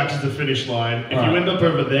 Jax is the finish line. If you end up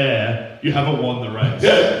over there, you haven't won the race.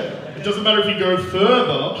 It doesn't matter if you go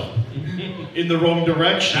further in the wrong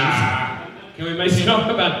direction. Can we make It's it not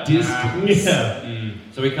about distance. Yeah.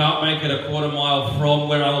 So we can't make it a quarter mile from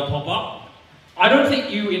where I will pop up? I don't think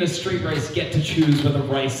you in a street race get to choose where the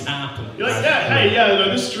race happens. You're like, no,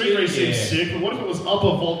 this street race seems sick, but what if it was up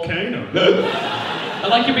a volcano? I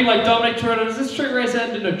like you being like, Dominic Toretto, does this street race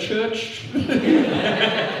end in a church?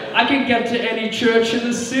 I can get to any church in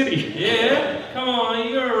the city. Yeah? Come on,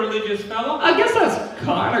 you're a religious fella. I guess that's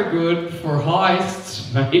kind of good for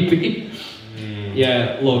heists, maybe.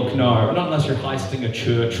 Yeah, look, no, not unless you're heisting a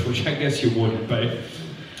church, which I guess you wouldn't be.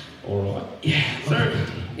 Alright. Yeah. So,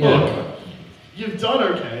 look, you've done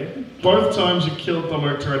okay. Both times you killed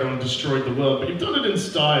Dominic Toretto and destroyed the world, but you've done it in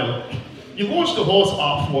style. You launched a horse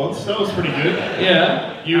up once, that was pretty good.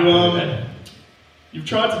 Yeah. You've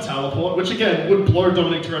tried to teleport, which again would blow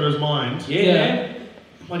Dominic Toretto's mind. Yeah.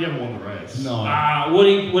 But you haven't won the race. No. Would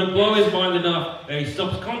it blow his mind enough that he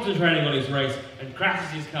stops concentrating on his race and crashes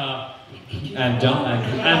his car? And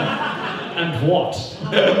what?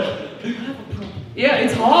 Yeah,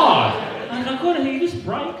 it's hard. I got it, he just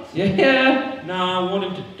braked. Yeah. No, I want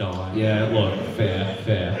him to die. Yeah, look,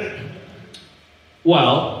 fair.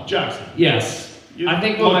 Well, Jackson. yes. I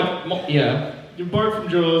think yeah. Your boat from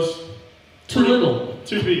Jaws. Too little.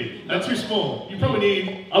 Too big. And too small. You probably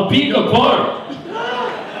need... A bigger boat.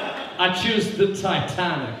 I choose the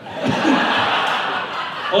Titanic.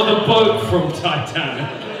 Or the boat from Titanic.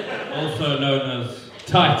 Also known as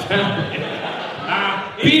Titanic.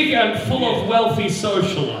 Big and full of wealthy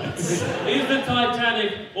socialites. Is the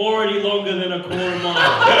Titanic already longer than a quarter mile?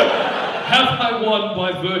 Have I won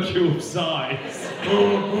by virtue of size?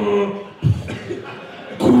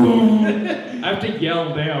 I have to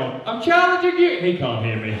yell down. I'm challenging you. He can't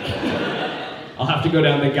hear me. I'll have to go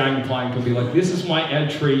down the gangplank and be like, this is my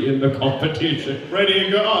entry in the competition. Ready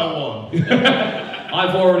and go, I won.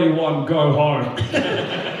 I've already won, go home.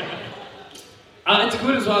 It's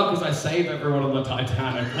good as well because I save everyone on the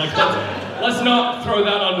Titanic. Like, let's not throw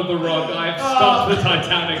that under the rug. I've stopped the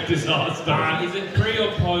Titanic disaster. Is it pre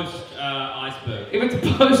or post iceberg? If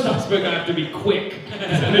it's post iceberg, I have to be quick.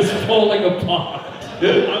 And it's falling apart. I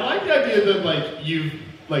like the idea that you've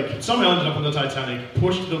somehow ended up on the Titanic,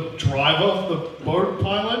 pushed the driver, the boat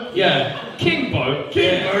pilot. Yeah, King Boat.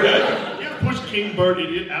 King Boat. You pushed King Boat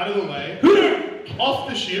idiot out of the way, off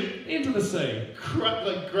the ship, into the sea. grab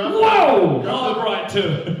Whoa! grab the right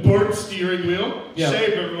to boat steering wheel, yeah.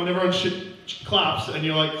 save everyone claps, and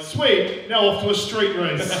you're like, sweet, now off to a street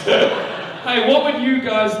race. Hey, what would you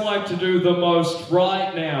guys like to do the most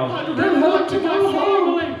right now? I'd really like to go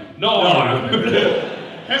home. No.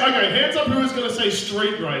 Okay, hands up who is going to say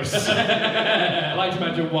street race. I like to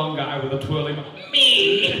imagine one guy with a twirling.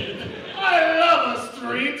 Me! I love a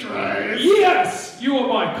street race. Yes! You are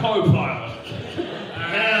my co-pilot.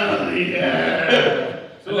 Hell yeah.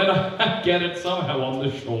 And then I get it somehow on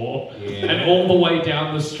the shore and all the way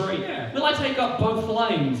down the street. Yeah. Will I take up both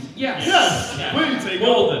lanes? Yes. Yes. Yeah. Will you take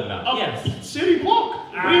more than that? Up Yes. City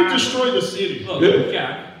block. Will you destroy the city? Look,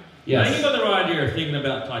 Jack. Yes. Now you got the right idea of thinking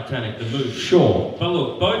about Titanic, the movie. Sure. But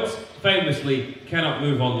look, boats famously cannot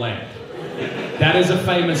move on land. That is a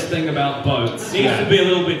famous thing about boats. Needs to be a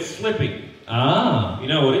little bit slippy. Ah. You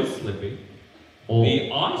know what is slippy? Oh.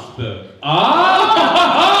 The iceberg.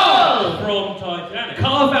 Ah! From Titanic.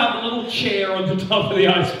 Carve out a little chair on the top of the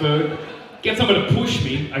iceberg. Get someone to push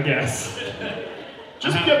me, I guess.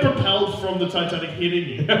 Just get propelled from the Titanic hitting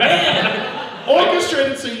you.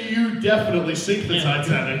 Orchestrated so you definitely sink the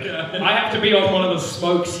Titanic. I have to be on one of the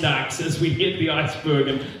smokestacks as we hit the iceberg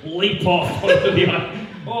and leap off onto the iceberg.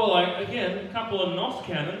 Or again, a couple of NOS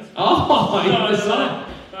cannons. Oh, like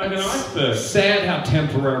an iceberg. Sad how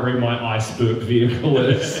temporary my iceberg vehicle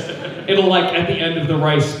is. It'll at the end of the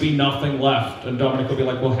race be nothing left, and Dominic will be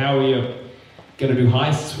like, well, how are you going to do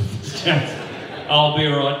heists with this chance? I'll be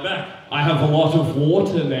right back. I have a lot of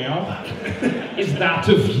water now. Is that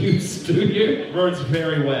of use to you? Road's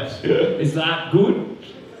very wet. Is that good?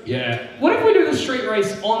 Yeah. What if we do the street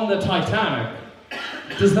race on the Titanic?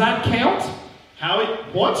 Does that count?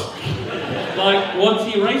 What? What's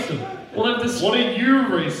he racing? Well, if this... What are you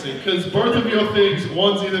racing? Because both of your things,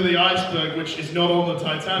 one's either the iceberg, which is not on the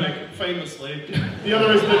Titanic, famously. The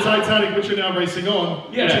other is the Titanic, which you're now racing on,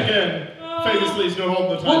 which again, famously is not on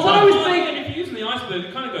the Titanic. Well, what I was thinking... If you're using the iceberg,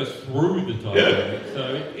 it kind of goes through the Titanic.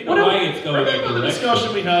 So in a way, it's going Remember the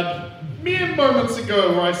discussion we had mere moments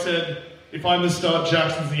ago where I said, if I'm the start,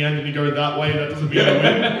 Jackson's the end, and you go that way, that doesn't mean I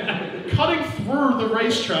win. Cutting through the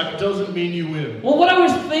racetrack doesn't mean you win. Well, what I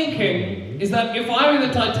was thinking is that if I'm in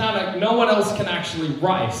the Titanic, no one else can actually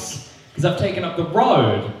race, because I've taken up the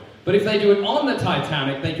road. But if they do it on the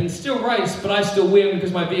Titanic, they can still race, but I still win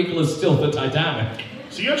because my vehicle is still the Titanic.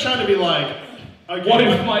 So you're trying to be like, okay, what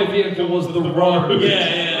if my vehicle was the road?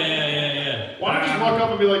 Yeah. Why don't you just walk up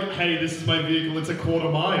and be like, hey, this is my vehicle, it's a quarter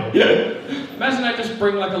mile. Imagine I just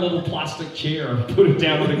bring like a little plastic chair and put it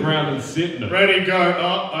down on the ground and sit in it. Ready, go.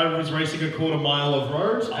 Oh, I was racing a quarter mile of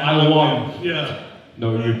road. And I won. Yeah.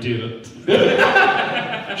 No, you didn't.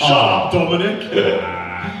 Shut up, Dominic.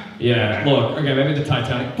 Yeah, look, okay, maybe the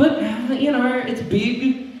Titanic. But, you know, it's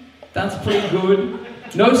big. That's pretty good.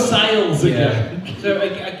 No sails again. So,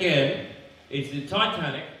 again, it's the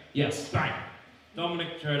Titanic. Yes. Bang.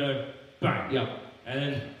 Dominic Toretto. Bang. Yep. And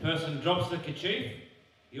then person drops the kerchief.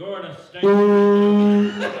 You're in a state.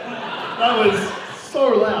 That was so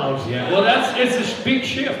loud. Yeah. Well, it's a big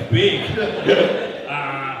ship. Big.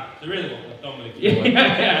 So really what Dominic.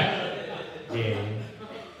 Yeah.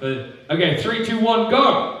 But, okay, 3, 2, 1,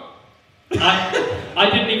 go. I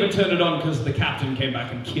didn't even turn it on because the captain came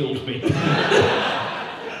back and killed me.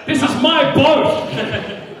 This is my boat.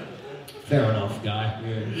 Fair enough, guy.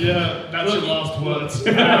 Yeah, that's your last words.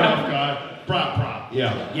 Fair enough, guy. Brat.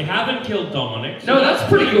 Yeah. You haven't killed Dominic. No, that's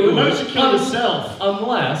pretty good. Why don't you kill yourself?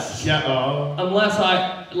 Unless... Yeah, Unless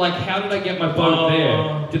how did I get my boat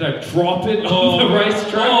there? Did I drop it on the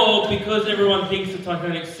racetrack? Oh, because everyone thinks the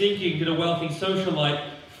Titanic's sinking, did a wealthy socialite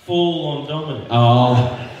fall on Dominic?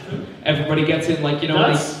 Oh. Everybody gets in like, you know...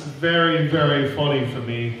 That's very, very funny for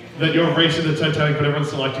me. That you're racing the Titanic, but everyone's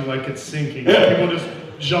still acting like it's sinking. People just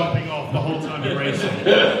jumping off the whole time you're racing.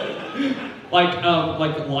 Like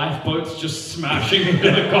lifeboats just smashing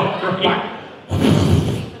into the concrete.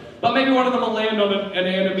 But maybe one of them will land on an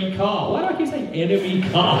enemy car. Why do I keep saying enemy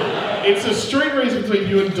car? It's a street race between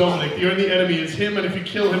you and Dominic. The only enemy is him, and if you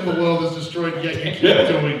kill him, the world is destroyed, yet you keep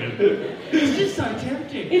doing it. It's just so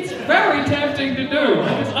tempting. It's very tempting to do,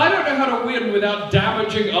 because I don't know how to win without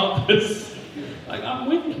damaging others. Like, I'm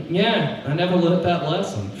winning. Yeah, I never learned that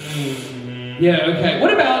lesson. Yeah, okay.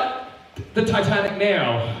 What about the Titanic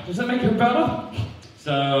now? Does that make it better?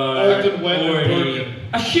 So, old and wet and broken.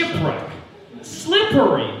 A shipwreck.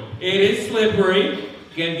 Slippery. It is slippery.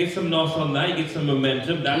 Again, get some nos on that, you get some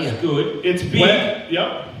momentum, that's good. It's big. Wet.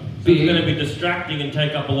 Yep. So it's going to be distracting and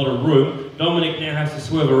take up a lot of room. Dominic now has to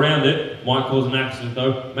swerve around it. Might cause an accident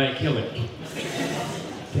though, may kill it.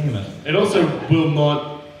 Damn it. It also will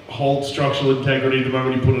not hold structural integrity the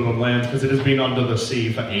moment you put it on land because it has been under the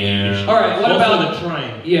sea for ages. All right, what about the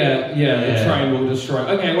train? Yeah, the train will destroy.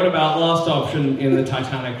 Okay, what about last option in the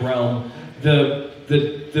Titanic realm? The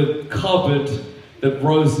cupboard that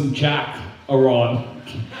Rose and Jack are on.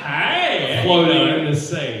 Hey! Floating in the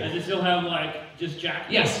sea. And you still have just Jack?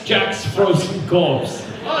 Yes, Jack's frozen corpse.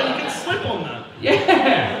 Oh, you can slip on that.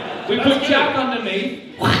 Yeah! We put Jack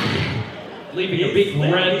underneath, leaving a big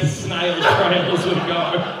red snail trail as we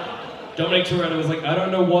go. Dominic Toretto was like, I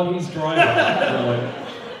don't know what he's driving.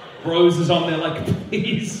 Rose is on there like,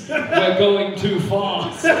 please, we're going too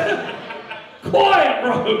fast. Quiet,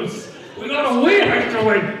 Rose! We got a win to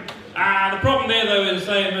win! The problem there though is the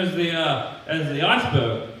same as the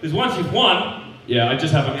iceberg. Because once you've won... Yeah, I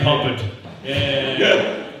just have a cupboard.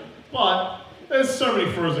 Yeah. But there's so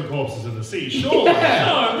many frozen corpses in the sea, surely.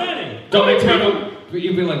 So many. Dominic Toretto,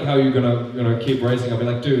 you'd be like, how are you gonna keep racing? I'll be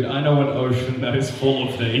like, dude, I know an ocean that is full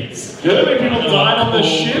of these. How many people died on the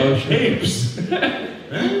ship? Heaps.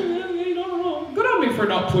 Good on me for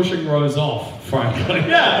not pushing Rose off, frankly.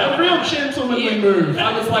 Yeah, a real gentlemanly move.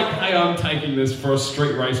 I was like, hey, I'm taking this for a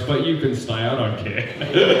street race, but you can stay, I don't care.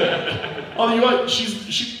 Oh, you know,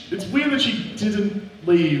 it's weird that she didn't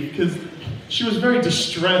leave, because she was very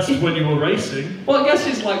distressed when you were racing. Well, I guess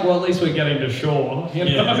she's like, well, at least we're getting to shore. You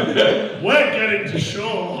know? We're getting to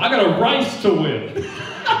shore. I got a race to win.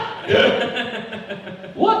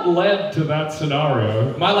 What led to that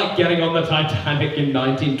scenario? Am I like getting on the Titanic in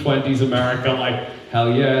 1920s America, like,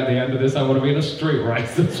 hell yeah, at the end of this I want to be in a street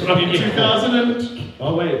race. That's what I'm here for.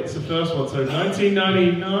 Oh wait, it's the first one, so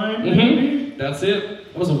 1999 maybe? That's it.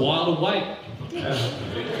 It was a while to wait. Yeah.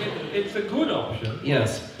 It's a good option.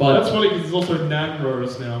 Yes, but... That's funny because it's also Nan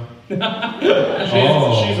Rose now.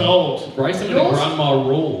 She's old. Racing with the grandma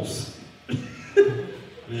rules.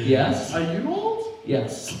 Yes? Are you old?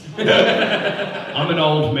 Yes. I'm an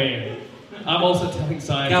old man. I'm also telling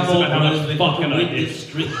scientists about how much fucking I did.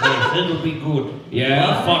 Street race. It'll be good. Yeah,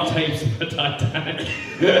 I fucked heaps in the Titanic.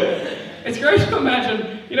 It's great to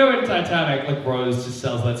imagine, you know, in Titanic, like Rose just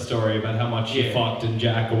tells that story about how much she fucked in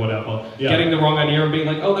Jack or whatever, getting the wrong idea and being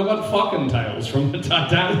like, oh, they want fucking tales from the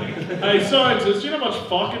Titanic. Hey, scientists, you know how much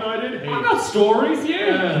fucking I did? I got stories,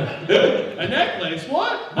 A necklace?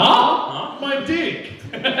 What? Huh? My dick.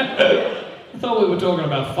 I thought we were talking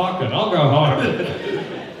about fucking. I'll go home.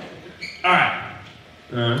 Alright.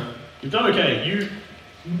 You've done okay. You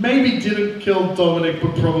maybe didn't kill Dominic,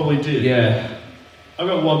 but probably did. Yeah. I've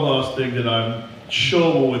got one last thing that I'm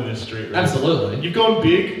sure will win this street race. Absolutely. You've gone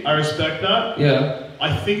big. I respect that. Yeah.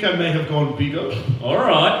 I think I may have gone bigger.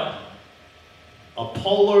 Alright.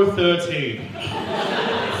 Apollo 13.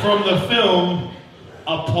 From the film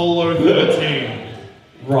Apollo 13.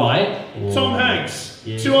 Right. Tom Hanks.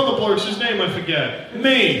 Yeah. Two other blokes whose name I forget.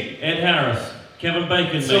 Me. Ed Harris. Kevin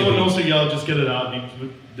Bacon, Someone maybe. also yelled, just get it out.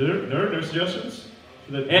 No suggestions?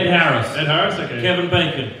 Ed Harris. Ed Harris, okay. Kevin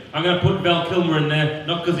Bacon. I'm going to put Val Kilmer in there,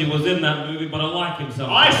 not because he was in that movie, but I like him so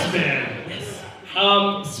much.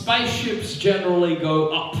 Iceman! Spaceships generally go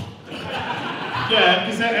up. Yeah,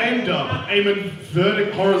 because they're aimed up. Aiming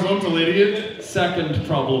horizontal, idiot. Second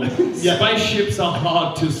problem. Yeah. Spaceships are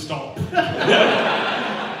hard to stop.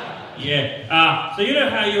 Yeah. So you know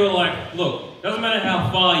how you were like, look, doesn't matter how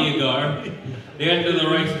far you go, the end of the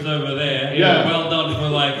race is over there. Yeah. Well done for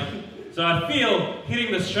like. So I feel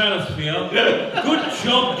hitting the stratosphere. Good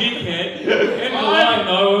job, dickhead. End the line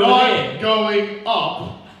though over there. Not going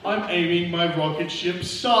up. I'm aiming my rocket ship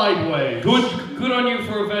sideways. Good on you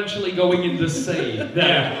for eventually going in the sea.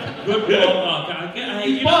 Yeah. Good job. Okay. Hey,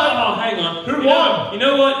 you know, hang on. Who won? You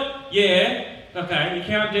know what? Yeah. Okay, you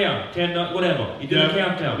count down. 10, whatever. You do the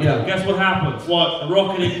countdown. Yeah. Guess what happens? What? The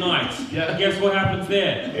rocket ignites. Yeah. Guess what happens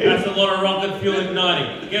there? That's a lot of rocket fuel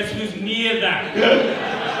igniting. Guess who's near that?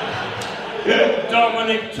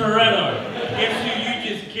 Dominic Toretto. Guess who you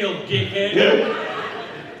just killed, dickhead?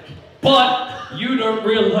 But you don't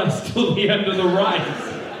realise till the end of the race.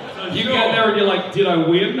 So You get there and you're like, did I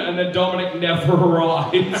win? And then Dominic never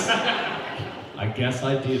arrives. I guess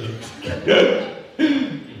I didn't.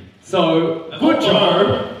 So, good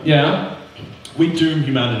job. Yeah. We doom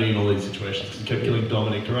humanity in all these situations because we kept killing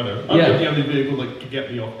Dominic Toretto. I'm the only vehicle that could get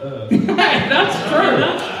me off Earth. Hey, that's true.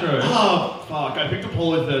 That's true. Oh, fuck. I picked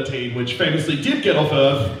Apollo 13, which famously did get off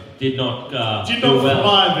Earth. Did not Did do not well.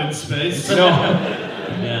 thrive in space. No.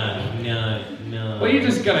 Well, you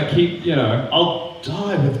just gotta keep, you know. I'll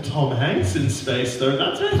die with Tom Hanks in space, though.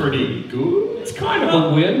 That's pretty good. It's kind of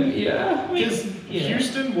a win, yeah. Because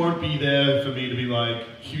Houston won't be there for me to be like,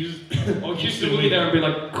 Houston Houston will be there and be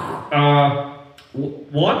like,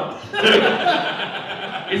 what?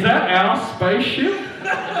 Is that our spaceship?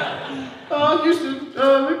 Houston,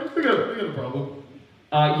 we got a problem.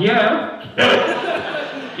 Yeah.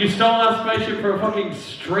 You stole our spaceship for a fucking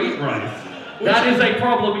street race. That is a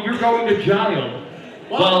problem. You're going to jail.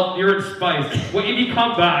 What? Well, you're in space. Well, if you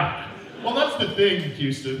come back. Well, that's the thing,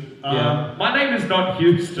 Houston. My name is not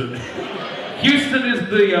Houston. Houston is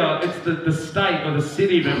the state or the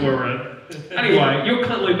city that we're in. Anyway, you're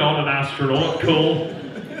clearly not an astronaut. Cool.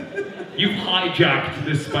 You've hijacked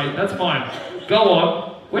this space. That's fine. Go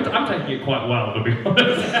on. I'm taking it quite well, to be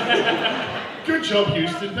honest. Good job,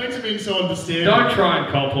 Houston. Thanks for being so understanding. Don't try and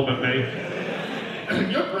compliment me.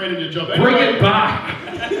 You're great at your job. Bring it back.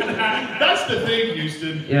 That's the thing,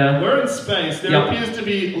 Houston. Yeah. We're in space. There appears to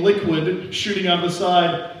be liquid shooting out the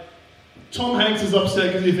side. Tom Hanks is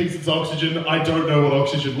upset because he thinks it's oxygen. I don't know what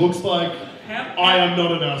oxygen looks like. I am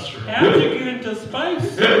not an astronaut. How did you get into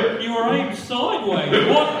space? You were aimed sideways.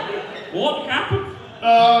 What happened?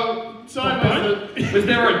 Sideways. Was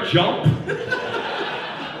there a jump?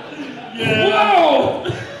 Yeah. Whoa!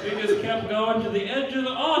 He just kept going to the edge of the...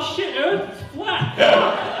 Oh shit, Earth is flat.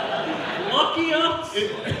 Lucky us.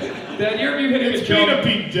 Dad, you're hitting It's a jump. been a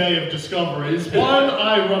big day of discoveries. 1,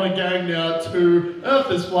 I run a gang now. 2,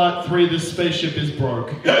 Earth is flat. 3, this spaceship is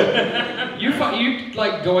broke. You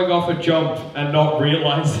like going off a jump and not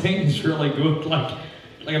realizing is really good. Like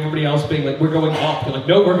everybody else being like, we're going up. You're like,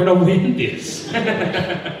 no, we're gonna win this.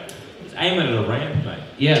 It's aiming at a ramp, mate.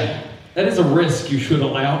 Yeah, that is a risk you should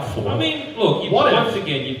allow for. I mean, look, once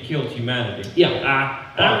again, you've killed humanity. Yeah.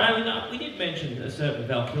 We did mention a certain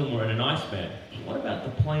Val Kilmer and an Iceman. What about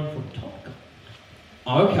the plane from Top Gun?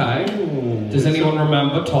 Okay. Does anyone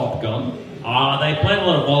remember Top Gun? They played a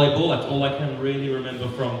lot of volleyball. That's all I can really remember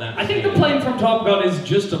from that. I think the plane from Top Gun is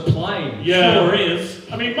just a plane. Yeah. Sure is.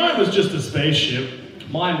 I mean, mine was just a spaceship.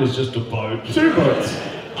 Mine was just a boat. 2 boats.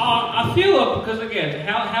 I feel it because again,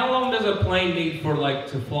 how long does a plane need for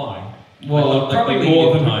to fly? Well, Like, probably the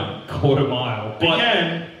more than time. a quarter mile. But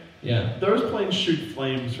Again, yeah. those planes shoot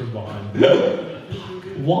flames from behind.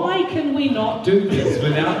 Why can we not do this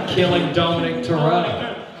without killing Dominic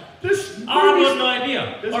Toretto? I've got an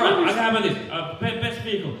idea. Alright, how about this? Best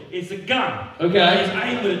vehicle. It's a gun. Okay. I just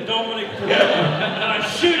aim it at Dominic Toretto and I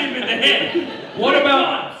shoot him in the head. What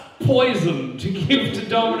about poison to give to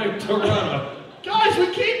Dominic Toretto? Guys, we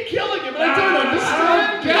keep killing him and I don't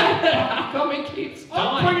understand. How come he keeps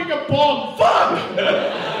I'm dying? bringing a bomb. Fuck!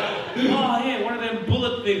 Oh yeah, one of them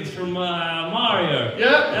bullet things from Mario.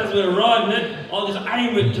 Yeah. As we're riding it, I'll just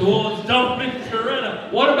aim it towards Dominic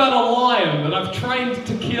Toretto. What about a lion that I've trained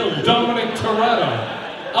to kill Dominic Toretto?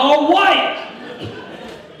 Oh, wait!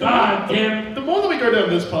 God damn. The more that we go down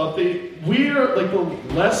this path, the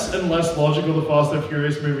less and less logical the Fast and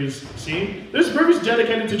Furious movies seem. This movie's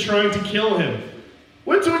dedicated to trying to kill him.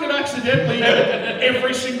 We're doing it accidentally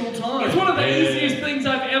every single time. It's one of the easiest things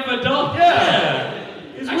I've ever done. Yeah.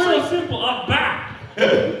 It's real simple. I'm back.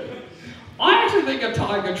 I actually think a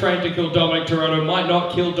tiger trained to kill Dominic Toretto might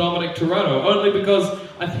not kill Dominic Toretto, only because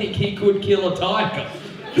I think he could kill a tiger.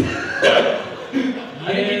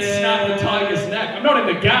 I think he'd snap the tiger's neck. I'm not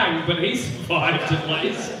in the gang, but he survived at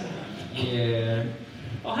least. Yeah.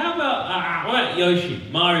 Well, how about Yoshi,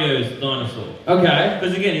 Mario's dinosaur? Okay.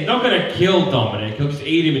 Because again, he's not going to kill Dominic. He'll just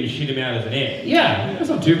eat him and shit him out as an egg. Yeah, that's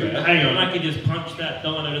not too bad. Hang And on. I can just punch that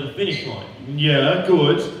dino to the finish line. Yeah,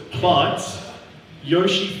 good. But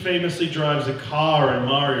Yoshi famously drives a car in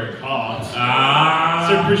Mario Kart.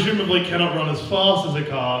 So presumably cannot run as fast as a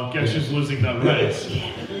car. Guess who's losing that race?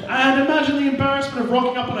 And imagine the embarrassment of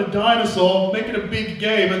rocking up on a dinosaur, making a big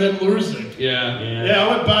game, and then losing. Yeah. Yeah, I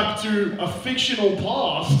went back to a fictional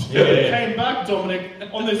past. Yeah. Came back, Dominic,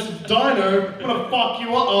 on this dino. I'm gonna fuck you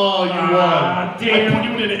up. Oh, you won. damn. I put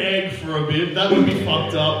you in an egg for a bit. That would be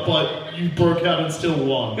fucked up, but you broke out and still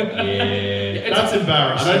won. Yeah. That's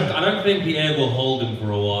embarrassing. I don't think the egg will hold him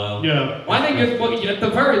for a while. Yeah. I think at the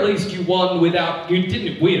very least you won without, you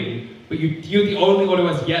didn't win, but you're the only one who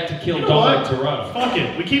has yet to kill You know Dominic what? Toretto. Fuck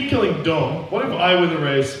it. We keep killing Dom. What if I win the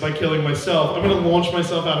race by killing myself? I'm gonna launch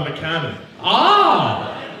myself out of a cannon.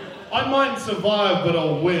 Ah! I might survive, but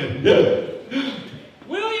I'll win.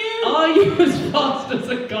 Will you? Are you as fast as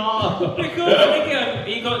a car? Because again,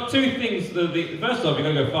 you got two things. First off, you got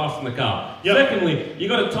to go fast in the car. Yep. Secondly, you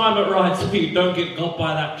got to time it right so you don't get got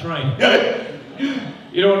by that train.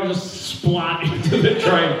 You don't want to just splat into the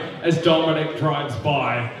train as Dominic drives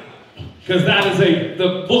by. Because that is the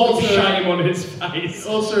look of shame on his face.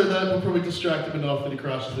 Also, that will probably distract him enough that he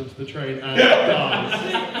crashes into the train and dies.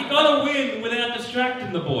 You got to win without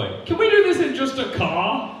distracting the boy. Can we do this in just a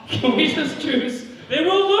car? Can we just choose? They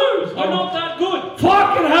will lose. We're not that good.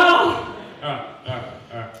 Fucking hell!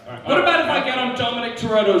 Alright. What about if I get on Dominic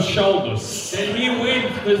Toretto's shoulders? Then he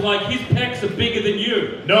wins because his pecs are bigger than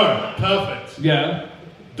you. No, perfect. Yeah.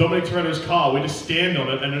 Dominic Toretto's car, we just stand on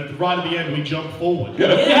it, and right at the end, we jump forward.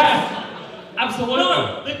 Yes! Absolutely.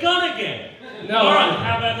 No, the gun again. No. Alright,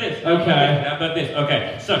 how about this? Okay. How about this?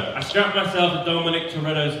 Okay, so I strap myself to Dominic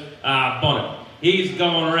Toretto's bonnet. He's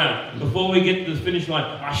going around. Before we get to the finish line,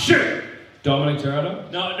 I shoot! Dominic Toretto?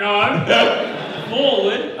 No.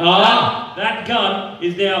 Forward. That gun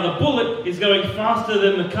is now, the bullet is going faster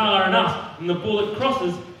than the car and us. And the bullet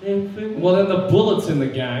crosses. Well, then the bullet's in the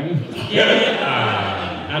gang.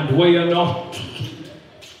 Yeah. And we are not.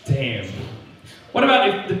 Damn. What about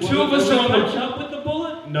if the two of us are on catch the... up with the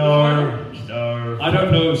bullet? No. I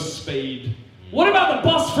don't know Speed. What about the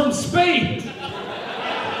bus from Speed?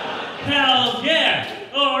 Hell yeah!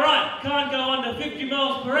 Alright, can't go under 50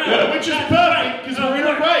 miles per hour. Which is perfect, because we're in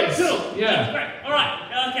a race. Cool. Yeah. Great.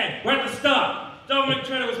 Alright, okay, we're at the start. Dominic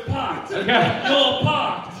Toretto is parked. Okay. You're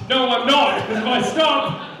parked. No, I'm not. Because if I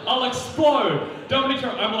stop, I'll explode. Dominic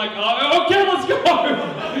Toretto, I'm like, oh, okay, let's go.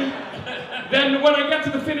 Then when I get to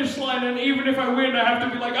the finish line, and even if I win, I have to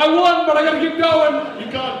be like, I won, but I gotta keep going.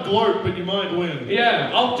 You can't gloat, but you might win.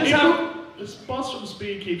 Yeah, I'll just have... This bus from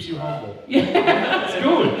Speed keeps you humble. Yeah, that's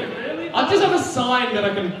good. I'll just have a sign that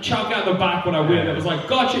I can chuck out the back when I win that was like,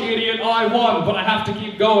 gotcha idiot, I won, but I have to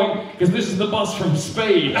keep going because this is the bus from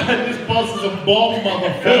Speed. And this bus is a bomb,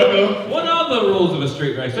 motherfucker. What are the rules of a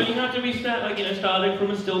street race? So you have to be starting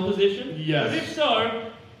from a still position? Yes. If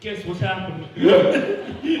so, guess what's happened?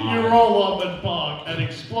 You roll up and park and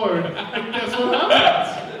explode, and guess what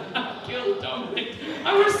happens? I killed Dominic.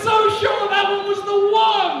 I was so sure that one was the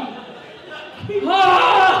one.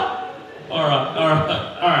 Ah!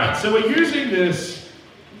 Alright, so we're using this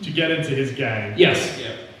to get into his gang. Yes.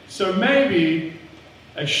 Yeah. So maybe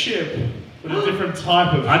a ship with a different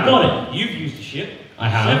type of... I got it. You've used a ship. I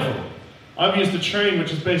have. Several. I've used a train,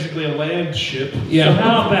 which is basically a land ship. Yeah. So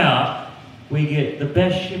how about we get the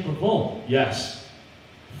best ship of all? Yes.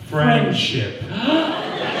 Friendship.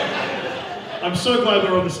 I'm so glad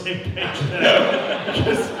we're on the same page there.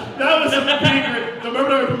 Because that was a big... The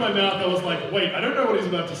moment I opened my mouth, I was like, wait, I don't know what he's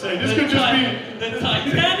about to say. This could just be... The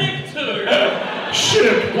Titanic too!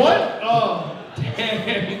 Ship, what? Oh.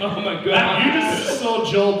 Damn, oh my god. You just saw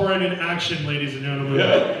Joel Brain in action, ladies and gentlemen.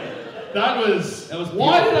 That was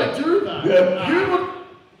why did I do that? You would...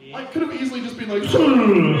 I could have easily just been like...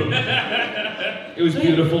 It was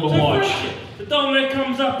beautiful to watch. The Dominic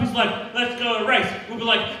comes up, he's like, let's go a race. We'll be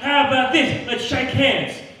like, how about this? Let's shake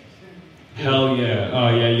hands. Hell yeah. Oh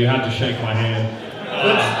yeah, you had to shake my hand.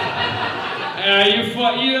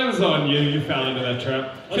 That was on you. You fell into that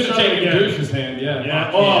trap. Let's Should have try it shaken again. Douche's hand, yeah.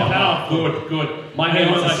 Yeah. Oh, powerful. Good. My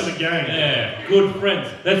hand was Like like... to the gang. Yeah, good friends.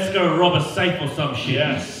 Let's go rob a safe or some shit.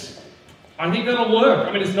 Yes. I think that'll work.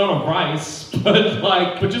 I mean, it's not a race, but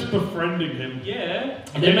like... But just befriending him. Yeah.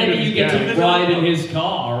 And then maybe you get to gang. ride in his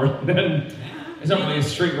car, and then... It's not really a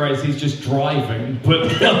street race, he's just driving, but...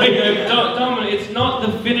 like, Dominic, it's not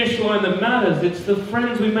the finish line that matters, it's the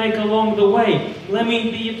friends we make along the way. Let me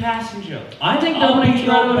be your passenger. I think I'll be Dominic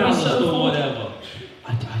your Road is ballast so or fun. whatever.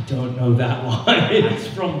 I don't know that line. It's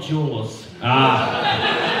from Jaws.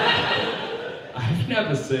 I've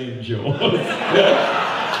never seen Jaws.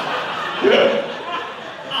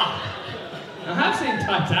 I have seen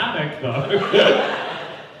Titanic, though.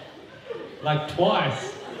 Like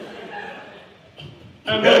twice.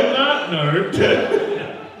 And on that note,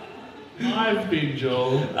 I've been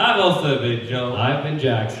Joel. I've also been Joel. I've been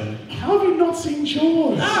Jackson. How have you not seen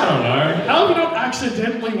Jaws? I don't know. How have you not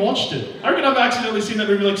accidentally watched it? I reckon I've accidentally seen that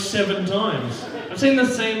movie like 7 times. I've seen the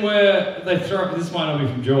scene where they throw... This might not be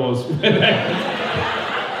from Jaws. Where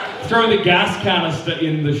they throw the gas canister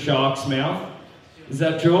in the shark's mouth. Is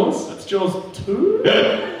that Jaws? That's Jaws 2?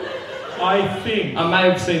 I think. I may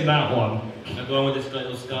have seen that one. I'm going with this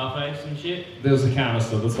little Scarface and shit. There was a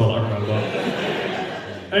canister, that's all I remember.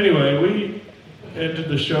 Anyway, we ended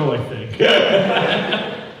the show, I think.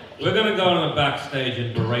 We're gonna go on the backstage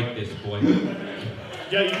and berate this boy.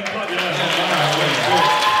 Yeah, you can cut, yeah.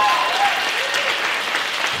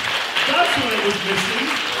 That's what it was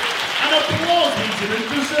missing.